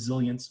is a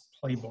resilience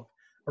playbook.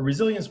 A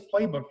resilience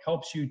playbook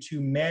helps you to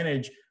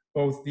manage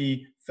both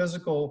the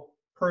physical,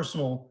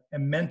 personal,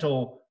 and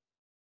mental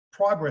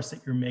progress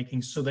that you're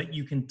making so that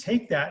you can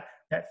take that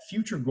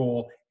future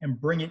goal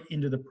and bring it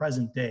into the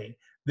present day.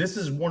 This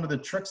is one of the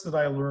tricks that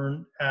I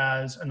learned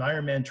as an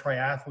Ironman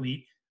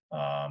triathlete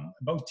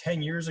about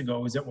 10 years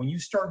ago, is that when you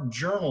start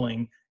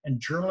journaling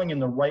and journaling in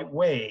the right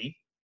way,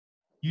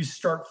 you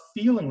start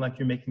feeling like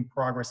you're making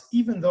progress,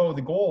 even though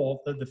the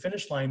goal, the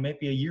finish line might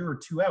be a year or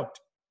two out.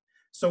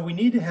 So we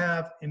need to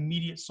have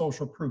immediate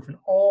social proof, and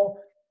all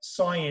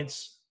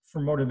science for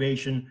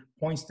motivation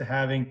points to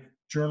having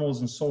journals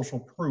and social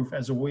proof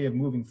as a way of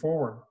moving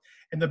forward.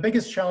 And the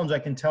biggest challenge I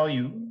can tell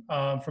you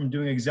from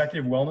doing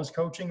executive wellness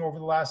coaching over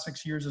the last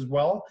 6 years as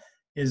well,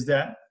 is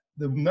that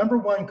the number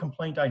one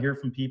complaint I hear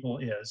from people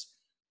is,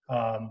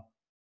 I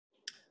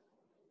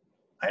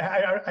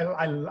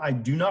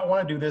do not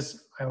want to do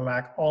this. I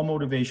lack all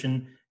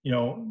motivation. You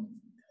know,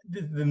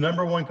 the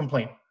number one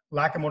complaint,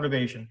 lack of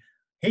motivation.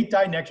 Hate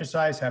diet and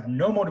exercise, have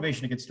no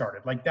motivation to get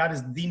started. Like, that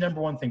is the number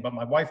one thing. But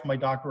my wife and my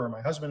doctor, or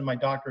my husband and my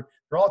doctor,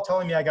 they're all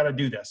telling me I got to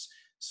do this.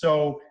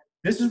 So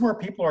this is where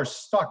people are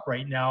stuck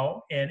right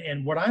now.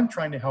 And what I'm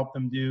trying to help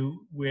them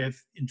do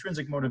with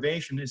intrinsic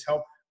motivation is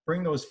help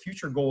bring those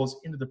future goals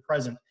into the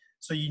present.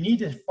 So you need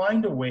to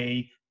find a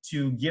way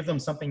to give them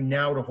something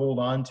now to hold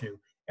on to.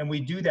 And we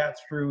do that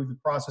through the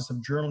process of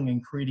journaling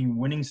and creating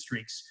winning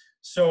streaks.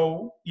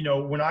 So, you know,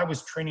 when I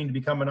was training to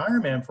become an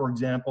Ironman, for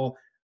example,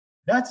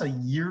 that's a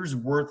year's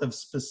worth of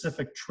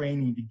specific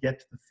training to get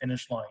to the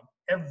finish line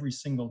every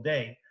single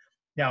day.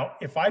 Now,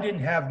 if I didn't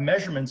have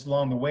measurements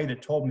along the way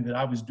that told me that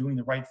I was doing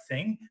the right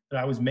thing, that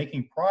I was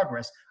making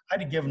progress,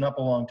 I'd have given up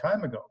a long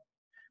time ago.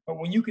 But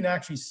when you can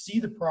actually see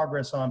the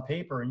progress on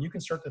paper and you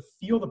can start to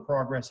feel the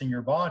progress in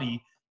your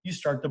body, you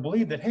start to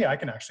believe that, hey, I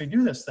can actually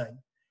do this thing.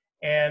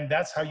 And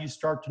that's how you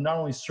start to not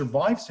only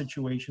survive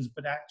situations,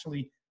 but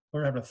actually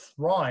learn how to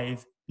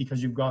thrive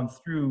because you've gone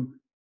through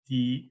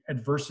the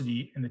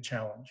adversity and the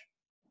challenge.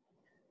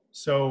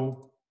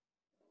 So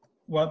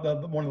one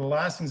of the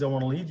last things I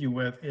want to leave you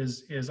with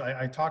is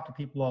I talk to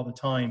people all the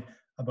time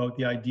about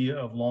the idea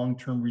of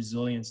long-term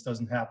resilience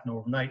doesn't happen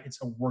overnight.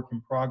 It's a work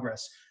in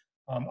progress.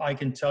 I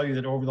can tell you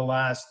that over the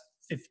last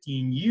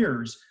 15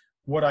 years,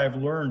 what I've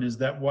learned is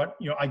that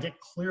I get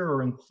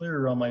clearer and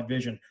clearer on my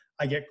vision.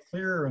 I get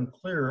clearer and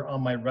clearer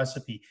on my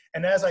recipe.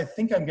 And as I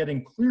think I'm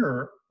getting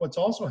clearer, what's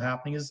also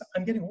happening is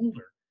I'm getting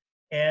older.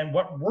 And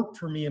what worked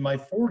for me in my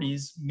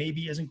 40s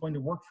maybe isn't going to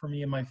work for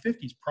me in my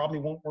 50s, probably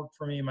won't work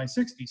for me in my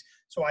 60s.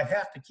 So I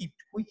have to keep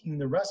tweaking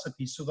the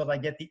recipe so that I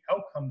get the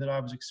outcome that I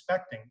was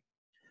expecting.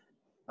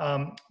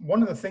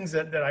 One of the things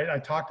that I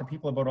talk to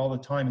people about all the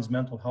time is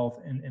mental health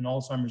and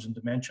Alzheimer's and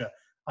dementia.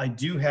 I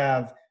do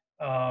have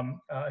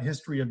a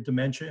history of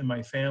dementia in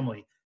my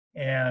family.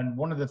 And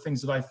one of the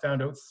things that I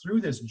found out through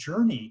this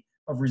journey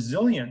of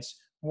resilience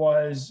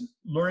was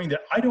learning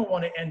that I don't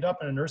want to end up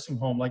in a nursing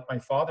home like my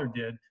father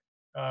did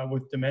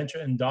with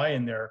dementia and die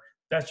in there.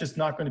 That's just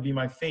not going to be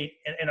my fate.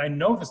 And I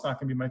know it's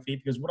not going to be my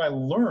fate because what I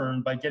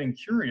learned by getting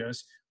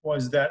curious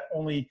was that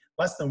only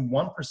less than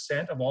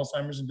 1% of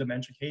Alzheimer's and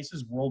dementia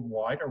cases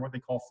worldwide are what they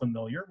call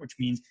familiar, which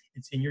means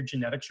it's in your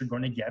genetics, you're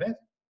going to get it.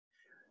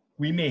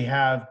 We may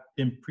have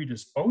been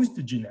predisposed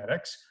to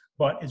genetics,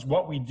 but it's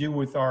what we do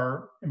with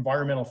our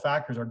environmental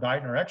factors, our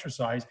diet and our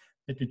exercise,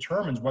 that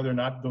determines whether or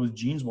not those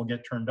genes will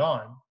get turned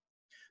on.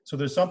 So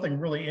there's something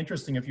really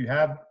interesting. If you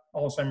have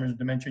Alzheimer's and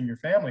dementia in your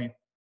family,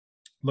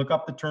 look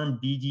up the term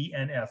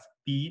BDNF,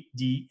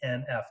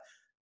 BDNF.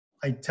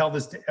 I tell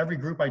this to every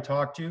group I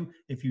talk to.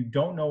 If you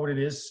don't know what it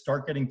is,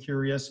 start getting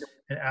curious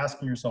and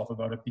asking yourself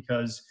about it,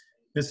 because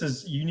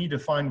you need to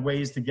find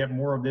ways to get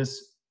more of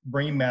this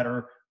brain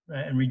matter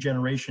and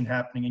regeneration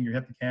happening in your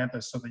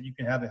hippocampus so that you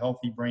can have a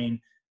healthy brain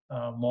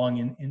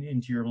long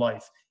into your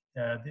life.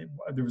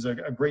 There was a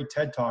great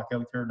TED talk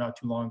out there not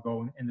too long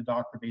ago, and the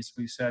doctor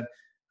basically said,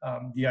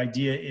 the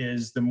idea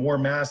is the more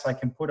mass I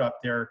can put up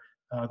there,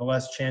 the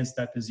less chance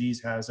that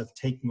disease has of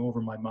taking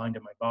over my mind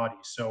and my body.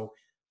 So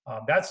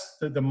that's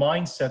the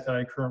mindset that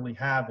I currently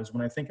have. Is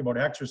when I think about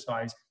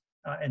exercise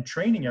and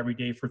training every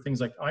day for things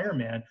like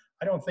Ironman,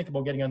 I don't think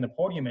about getting on the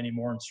podium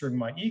anymore and serving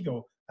my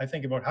ego. I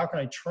think about how can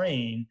I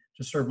train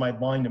to serve my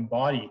mind and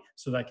body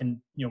so that I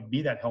can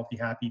be that healthy,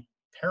 happy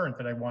parent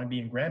that I want to be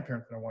and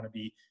grandparent that I want to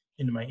be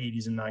into my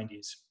 80s and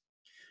 90s.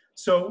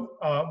 So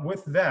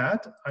with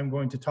that, I'm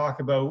going to talk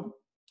about,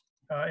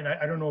 and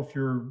I don't know if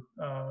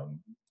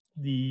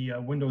the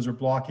windows are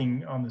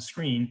blocking on the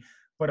screen,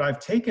 but I've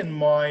taken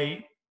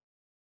my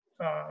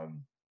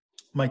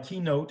my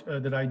keynote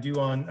that I do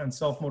on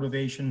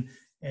self-motivation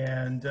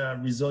and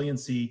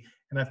resiliency,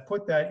 and I've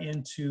put that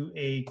into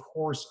a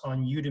course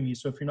on Udemy.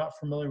 So if you're not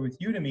familiar with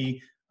Udemy,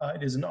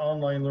 it is an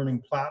online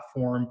learning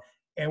platform.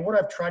 And what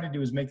I've tried to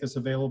do is make this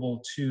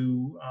available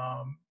to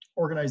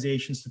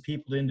organizations, to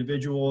people, to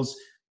individuals,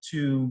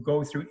 to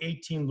go through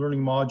 18 learning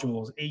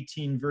modules,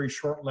 18 very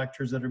short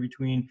lectures that are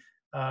between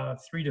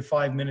 3 to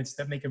 5 minutes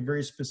that make a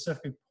very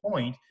specific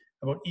point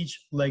about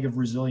each leg of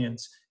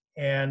resilience.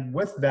 And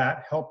with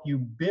that, help you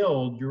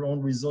build your own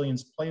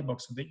resilience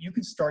playbook so that you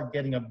can start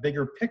getting a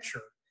bigger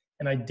picture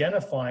and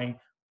identifying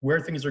where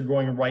things are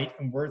going right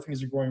and where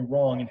things are going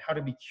wrong, and how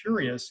to be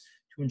curious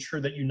to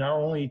ensure that you not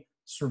only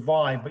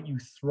survive, but you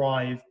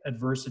thrive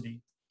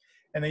adversity.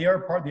 And the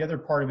other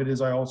part of it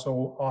is I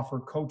also offer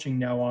coaching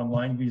now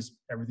online, because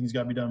everything's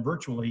got to be done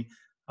virtually.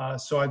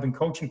 So I've been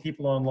coaching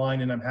people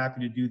online, and I'm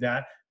happy to do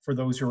that for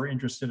those who are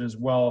interested as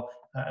well,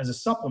 as a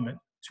supplement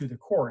to the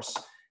course.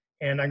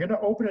 And I'm going to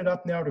open it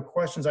up now to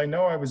questions. I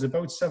know I was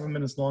about 7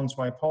 minutes long,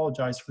 so I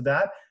apologize for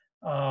that.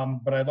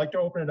 But I'd like to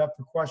open it up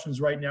for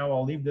questions right now.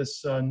 I'll leave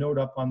this note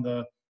up on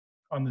the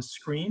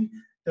screen.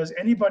 Does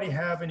anybody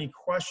have any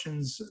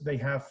questions they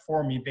have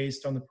for me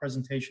based on the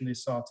presentation they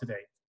saw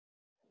today?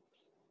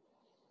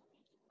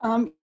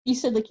 You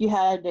said like you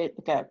had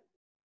like a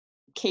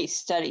case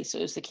study. So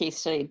is the case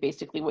study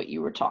basically what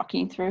you were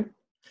talking through?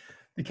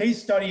 The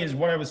case study is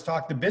what I was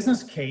talking. The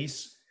business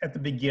case at the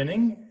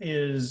beginning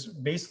is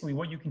basically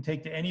what you can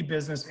take to any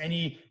business,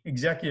 any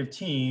executive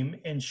team,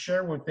 and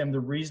share with them the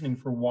reasoning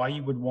for why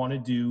you would want to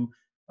do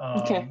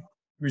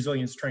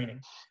resilience training.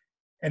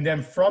 And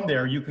then from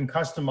there, you can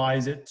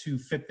customize it to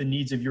fit the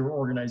needs of your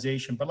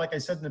organization. But like I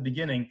said in the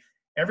beginning,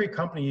 every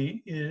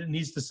company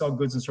needs to sell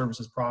goods and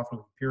services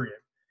profitably, period.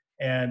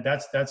 And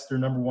that's their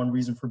number one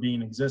reason for being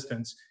in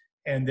existence.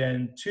 And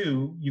then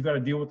two, you've got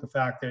to deal with the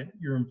fact that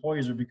your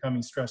employees are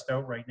becoming stressed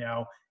out right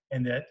now,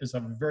 and that there's a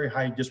very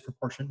high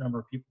disproportionate number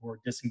of people who are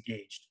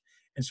disengaged.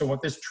 And so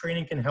what this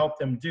training can help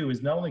them do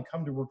is not only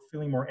come to work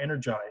feeling more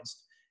energized,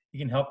 it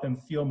can help them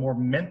feel more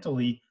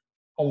mentally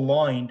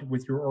aligned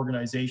with your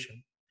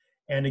organization.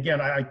 And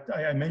again,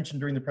 I mentioned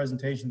during the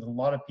presentation that a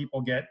lot of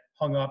people get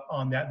hung up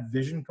on that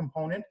vision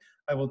component.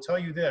 I will tell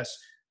you this,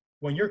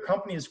 when your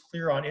company is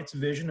clear on its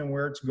vision and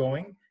where it's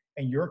going,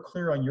 and you're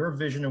clear on your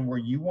vision and where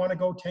you want to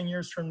go 10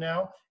 years from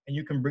now, and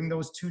you can bring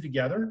those two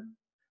together,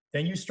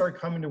 then you start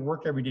coming to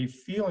work every day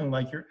feeling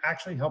like you're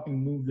actually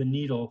helping move the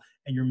needle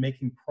and you're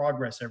making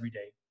progress every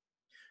day.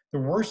 The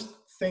worst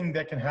thing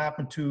that can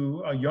happen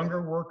to a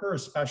younger worker,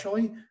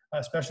 especially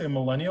a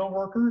millennial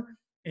worker,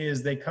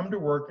 is they come to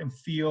work and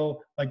feel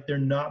like they're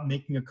not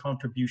making a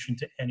contribution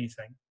to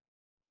anything.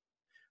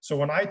 So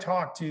when I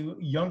talk to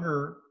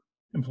younger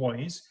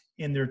employees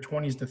in their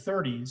 20s to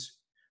 30s,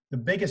 the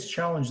biggest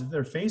challenge that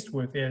they're faced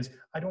with is,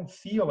 I don't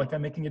feel like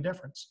I'm making a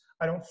difference.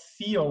 I don't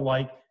feel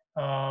like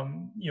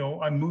I'm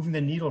moving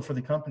the needle for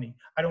the company.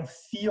 I don't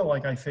feel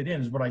like I fit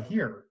in, is what I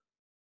hear.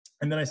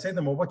 And then I say to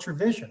them, well, what's your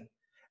vision?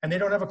 And they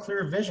don't have a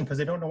clear vision because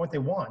they don't know what they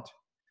want.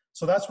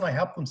 So that's when I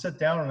help them sit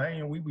down,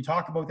 and we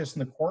talk about this in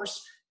the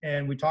course,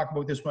 and we talk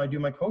about this when I do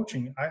my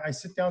coaching. I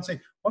sit down and say,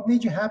 what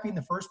made you happy in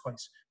the first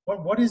place?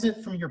 What is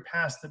it from your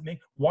past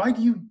why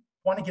do you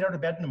want to get out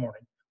of bed in the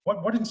morning?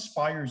 What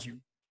inspires you?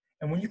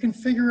 And when you can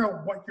figure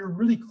out what you're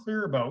really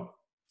clear about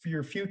for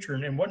your future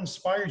and what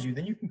inspires you,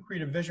 then you can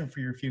create a vision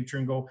for your future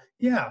and go,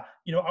 yeah,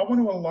 I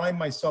want to align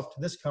myself to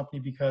this company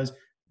because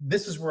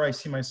this is where I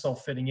see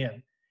myself fitting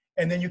in.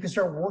 And then you can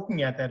start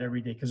working at that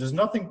every day, because there's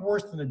nothing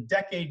worse than a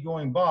decade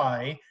going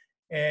by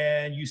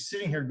and you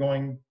sitting here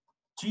going,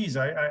 geez,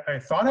 I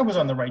thought I was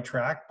on the right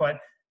track, but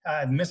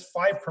I've missed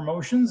 5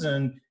 promotions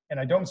and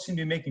I don't seem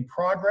to be making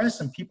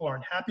progress, and people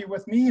aren't happy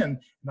with me, and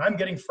I'm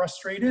getting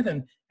frustrated.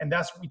 And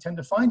that's what we tend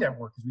to find at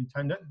work, is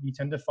we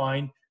tend to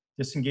find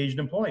disengaged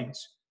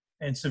employees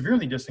and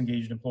severely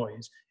disengaged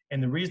employees.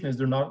 And the reason is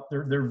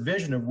their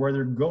vision of where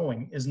they're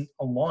going isn't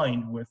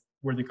aligned with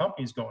where the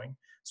company is going.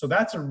 So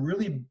that's a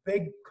really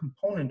big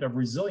component of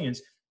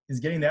resilience, is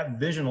getting that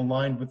vision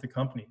aligned with the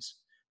companies.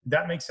 Did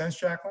that make sense,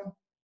 Jacqueline?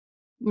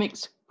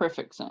 Makes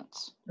perfect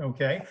sense.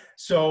 Okay.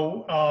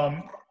 So,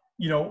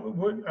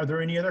 are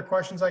there any other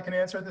questions I can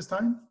answer at this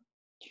time?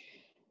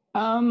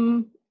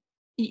 Can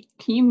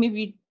you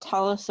maybe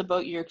tell us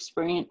about your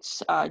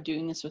experience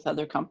doing this with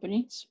other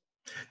companies?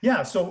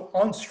 Yeah, so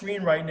on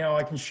screen right now,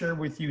 I can share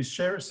with you,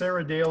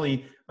 Sarah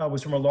Daly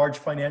was from a large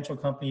financial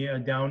company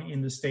down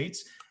in the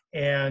States,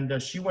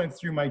 and she went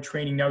through my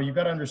training. Now, you've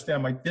got to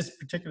understand, this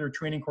particular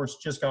training course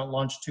just got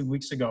launched 2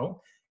 weeks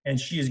ago, and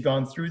she has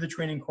gone through the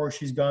training course.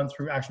 She's gone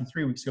through, actually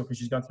 3 weeks ago, because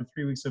she's gone through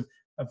 3 weeks of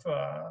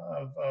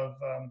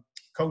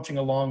coaching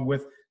along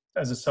with,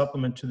 as a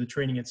supplement to the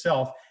training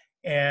itself.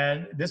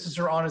 And this is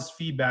her honest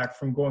feedback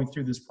from going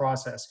through this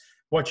process.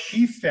 What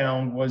she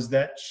found was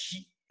that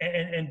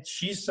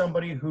she's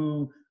somebody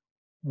who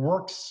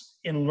works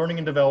in learning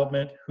and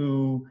development,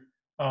 who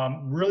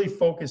really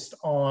focused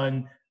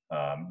on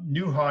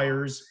new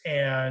hires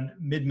and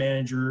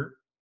mid-manager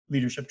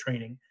leadership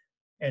training.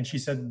 And she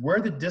said,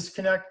 where the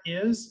disconnect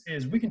is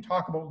we can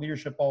talk about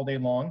leadership all day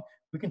long.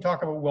 We can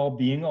talk about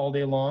well-being all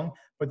day long,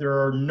 but there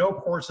are no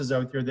courses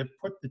out there that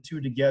put the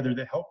two together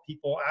that help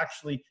people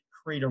actually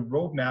create a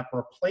roadmap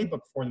or a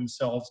playbook for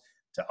themselves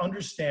to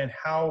understand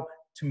how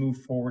to move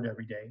forward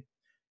every day.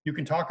 You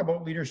can talk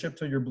about leadership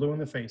till you're blue in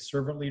the face,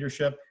 servant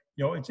leadership.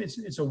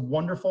 It's a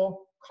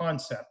wonderful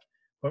concept,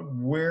 but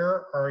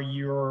where's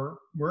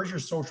your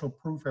social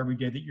proof every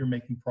day that you're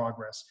making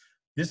progress?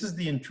 This is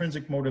the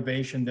intrinsic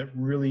motivation that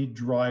really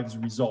drives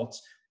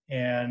results.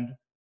 And,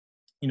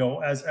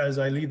 as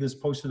I leave this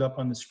posted up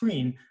on the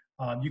screen,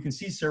 you can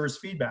see Sarah's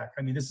feedback.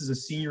 I mean, this is a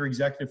senior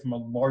executive from a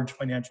large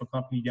financial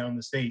company down in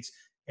the States.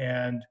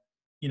 And,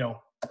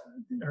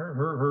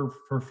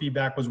 her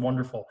feedback was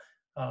wonderful.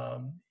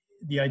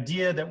 The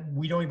idea that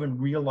we don't even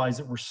realize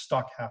that we're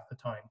stuck half the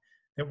time,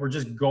 that we're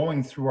just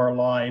going through our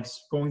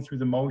lives, going through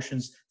the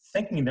motions,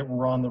 thinking that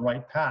we're on the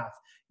right path.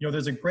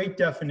 There's a great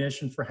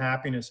definition for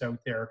happiness out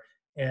there.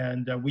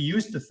 And we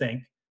used to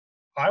think,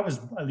 I was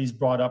at least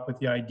brought up with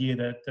the idea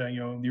that,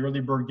 the early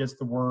bird gets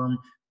the worm,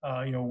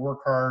 work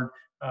hard,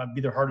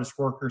 be the hardest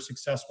worker,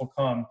 success will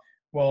come.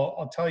 Well,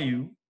 I'll tell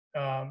you,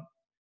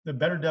 the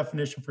better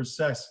definition for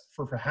success,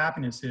 for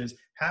happiness is,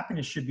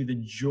 happiness should be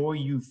the joy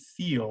you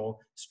feel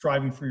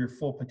striving for your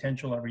full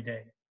potential every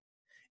day.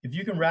 If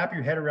you can wrap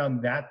your head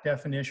around that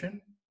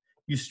definition,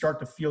 you start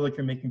to feel like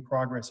you're making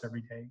progress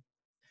every day.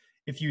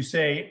 If you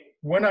say,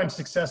 when I'm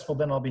successful,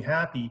 then I'll be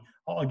happy,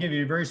 I'll give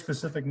you a very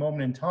specific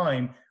moment in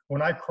time.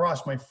 When I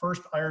crossed my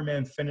first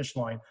Ironman finish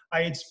line,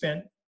 I had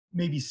spent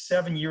maybe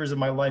 7 years of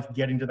my life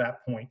getting to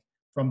that point,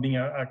 from being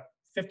a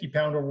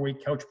 50-pound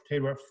overweight couch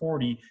potato at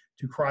 40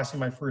 to crossing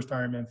my first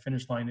Ironman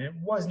finish line. And it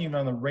wasn't even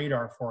on the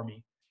radar for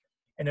me.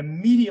 And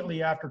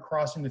immediately after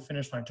crossing the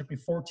finish line, it took me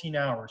 14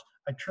 hours.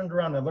 I turned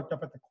around and I looked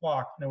up at the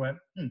clock and I went,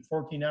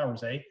 14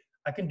 hours, eh?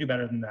 I can do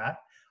better than that.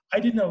 I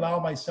didn't allow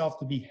myself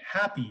to be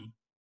happy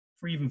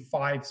for even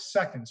 5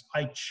 seconds.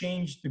 I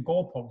changed the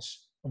goalposts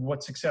of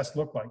what success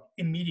looked like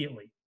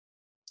immediately.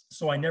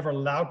 So I never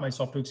allowed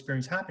myself to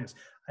experience happiness.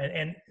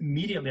 And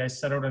immediately I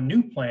set out a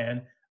new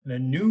plan and a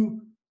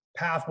new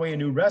pathway, a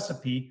new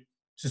recipe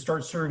to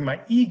start serving my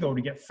ego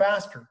to get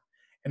faster.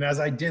 And as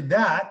I did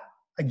that,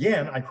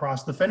 again, I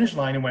crossed the finish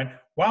line and went,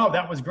 wow,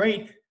 that was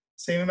great.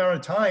 Same amount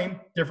of time,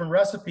 different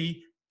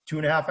recipe,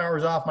 2.5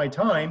 hours off my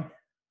time.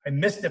 I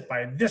missed it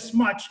by this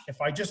much. If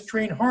I just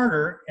train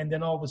harder, and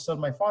then all of a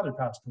sudden my father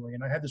passed away.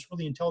 And I had this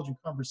really intelligent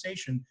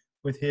conversation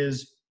with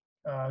his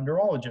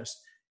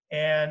neurologist.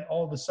 And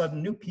all of a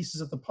sudden new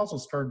pieces of the puzzle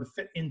started to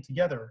fit in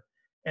together.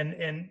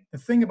 And the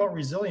thing about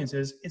resilience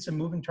is it's a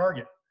moving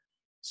target.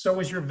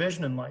 So is your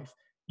vision in life.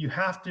 You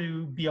have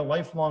to be a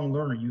lifelong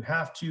learner. You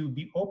have to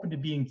be open to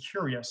being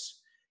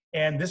curious.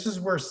 And this is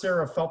where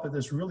Sarah felt that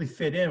this really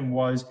fit in,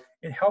 was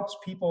it helps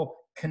people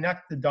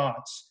connect the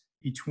dots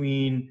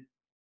between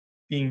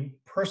being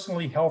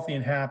personally healthy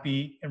and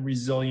happy and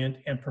resilient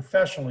and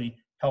professionally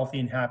healthy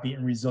and happy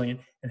and resilient.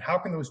 And how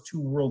can those two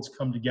worlds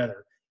come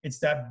together? It's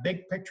that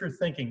big picture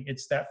thinking.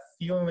 It's that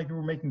feeling like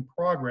you're making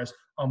progress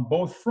on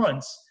both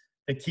fronts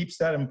that keeps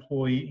that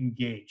employee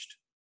engaged.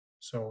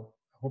 So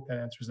I hope that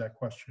answers that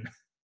question.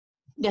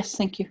 Yes,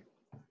 thank you.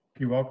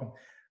 You're welcome.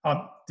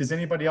 Does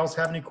anybody else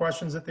have any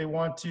questions that they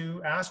want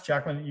to ask?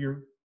 Jacqueline,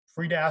 you're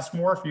free to ask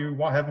more if you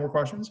want to have more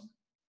questions.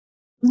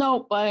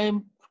 No,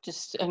 I'm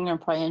going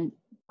to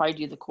probably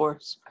do the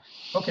course.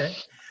 Okay.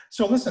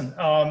 So listen,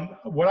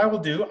 what I will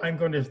do, I'm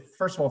going to,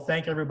 first of all,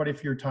 thank everybody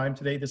for your time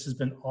today. This has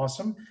been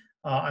awesome.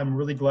 I'm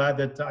really glad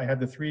that I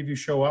had the three of you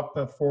show up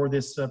for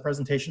this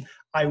presentation.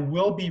 I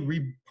will be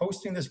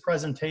reposting this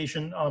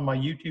presentation on my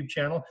YouTube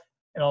channel,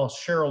 and I'll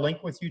share a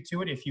link with you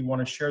to it if you want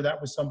to share that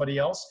with somebody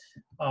else.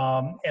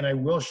 And I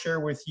will share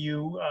with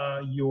you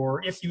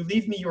if you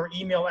leave me your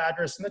email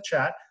address in the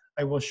chat,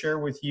 I will share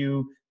with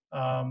you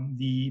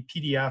the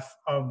PDF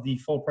of the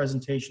full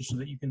presentation so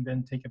that you can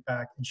then take it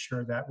back and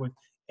share that with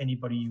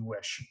anybody you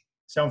wish.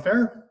 Sound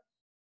fair?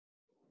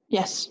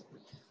 Yes.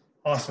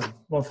 Awesome.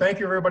 Well, thank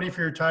you everybody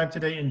for your time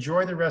today.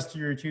 Enjoy the rest of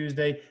your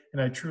Tuesday,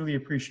 and I truly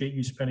appreciate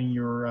you spending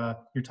your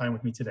time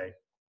with me today.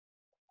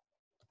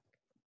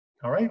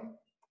 All right.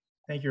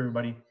 Thank you,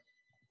 everybody.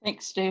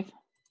 Thanks, Steve.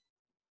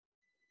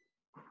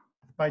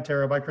 Bye,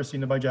 Tara. Bye,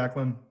 Christina. Bye,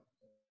 Jacqueline.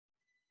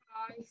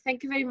 Bye.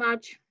 Thank you very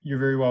much. You're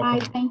very welcome.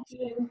 Bye, thank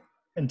you.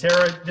 And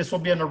Tara, this will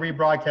be on a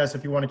rebroadcast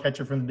if you want to catch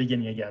it from the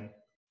beginning again.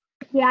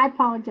 Yeah, I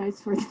apologize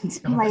for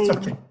the No, delay.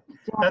 that's okay.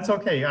 That's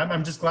okay.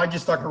 I'm just glad you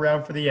stuck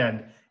around for the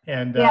end.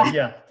 And Yeah.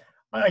 yeah,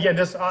 again,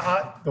 this the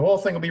whole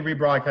thing will be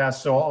rebroadcast,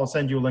 so I'll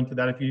send you a link to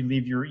that if you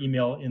leave your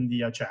email in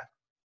the chat.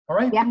 All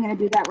right? Yeah, I'm going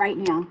to do that right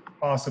now.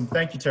 Awesome.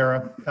 Thank you,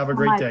 Tara. Have a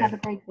great day. Have a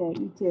great day.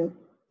 You too.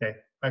 Okay.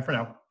 Bye for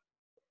now.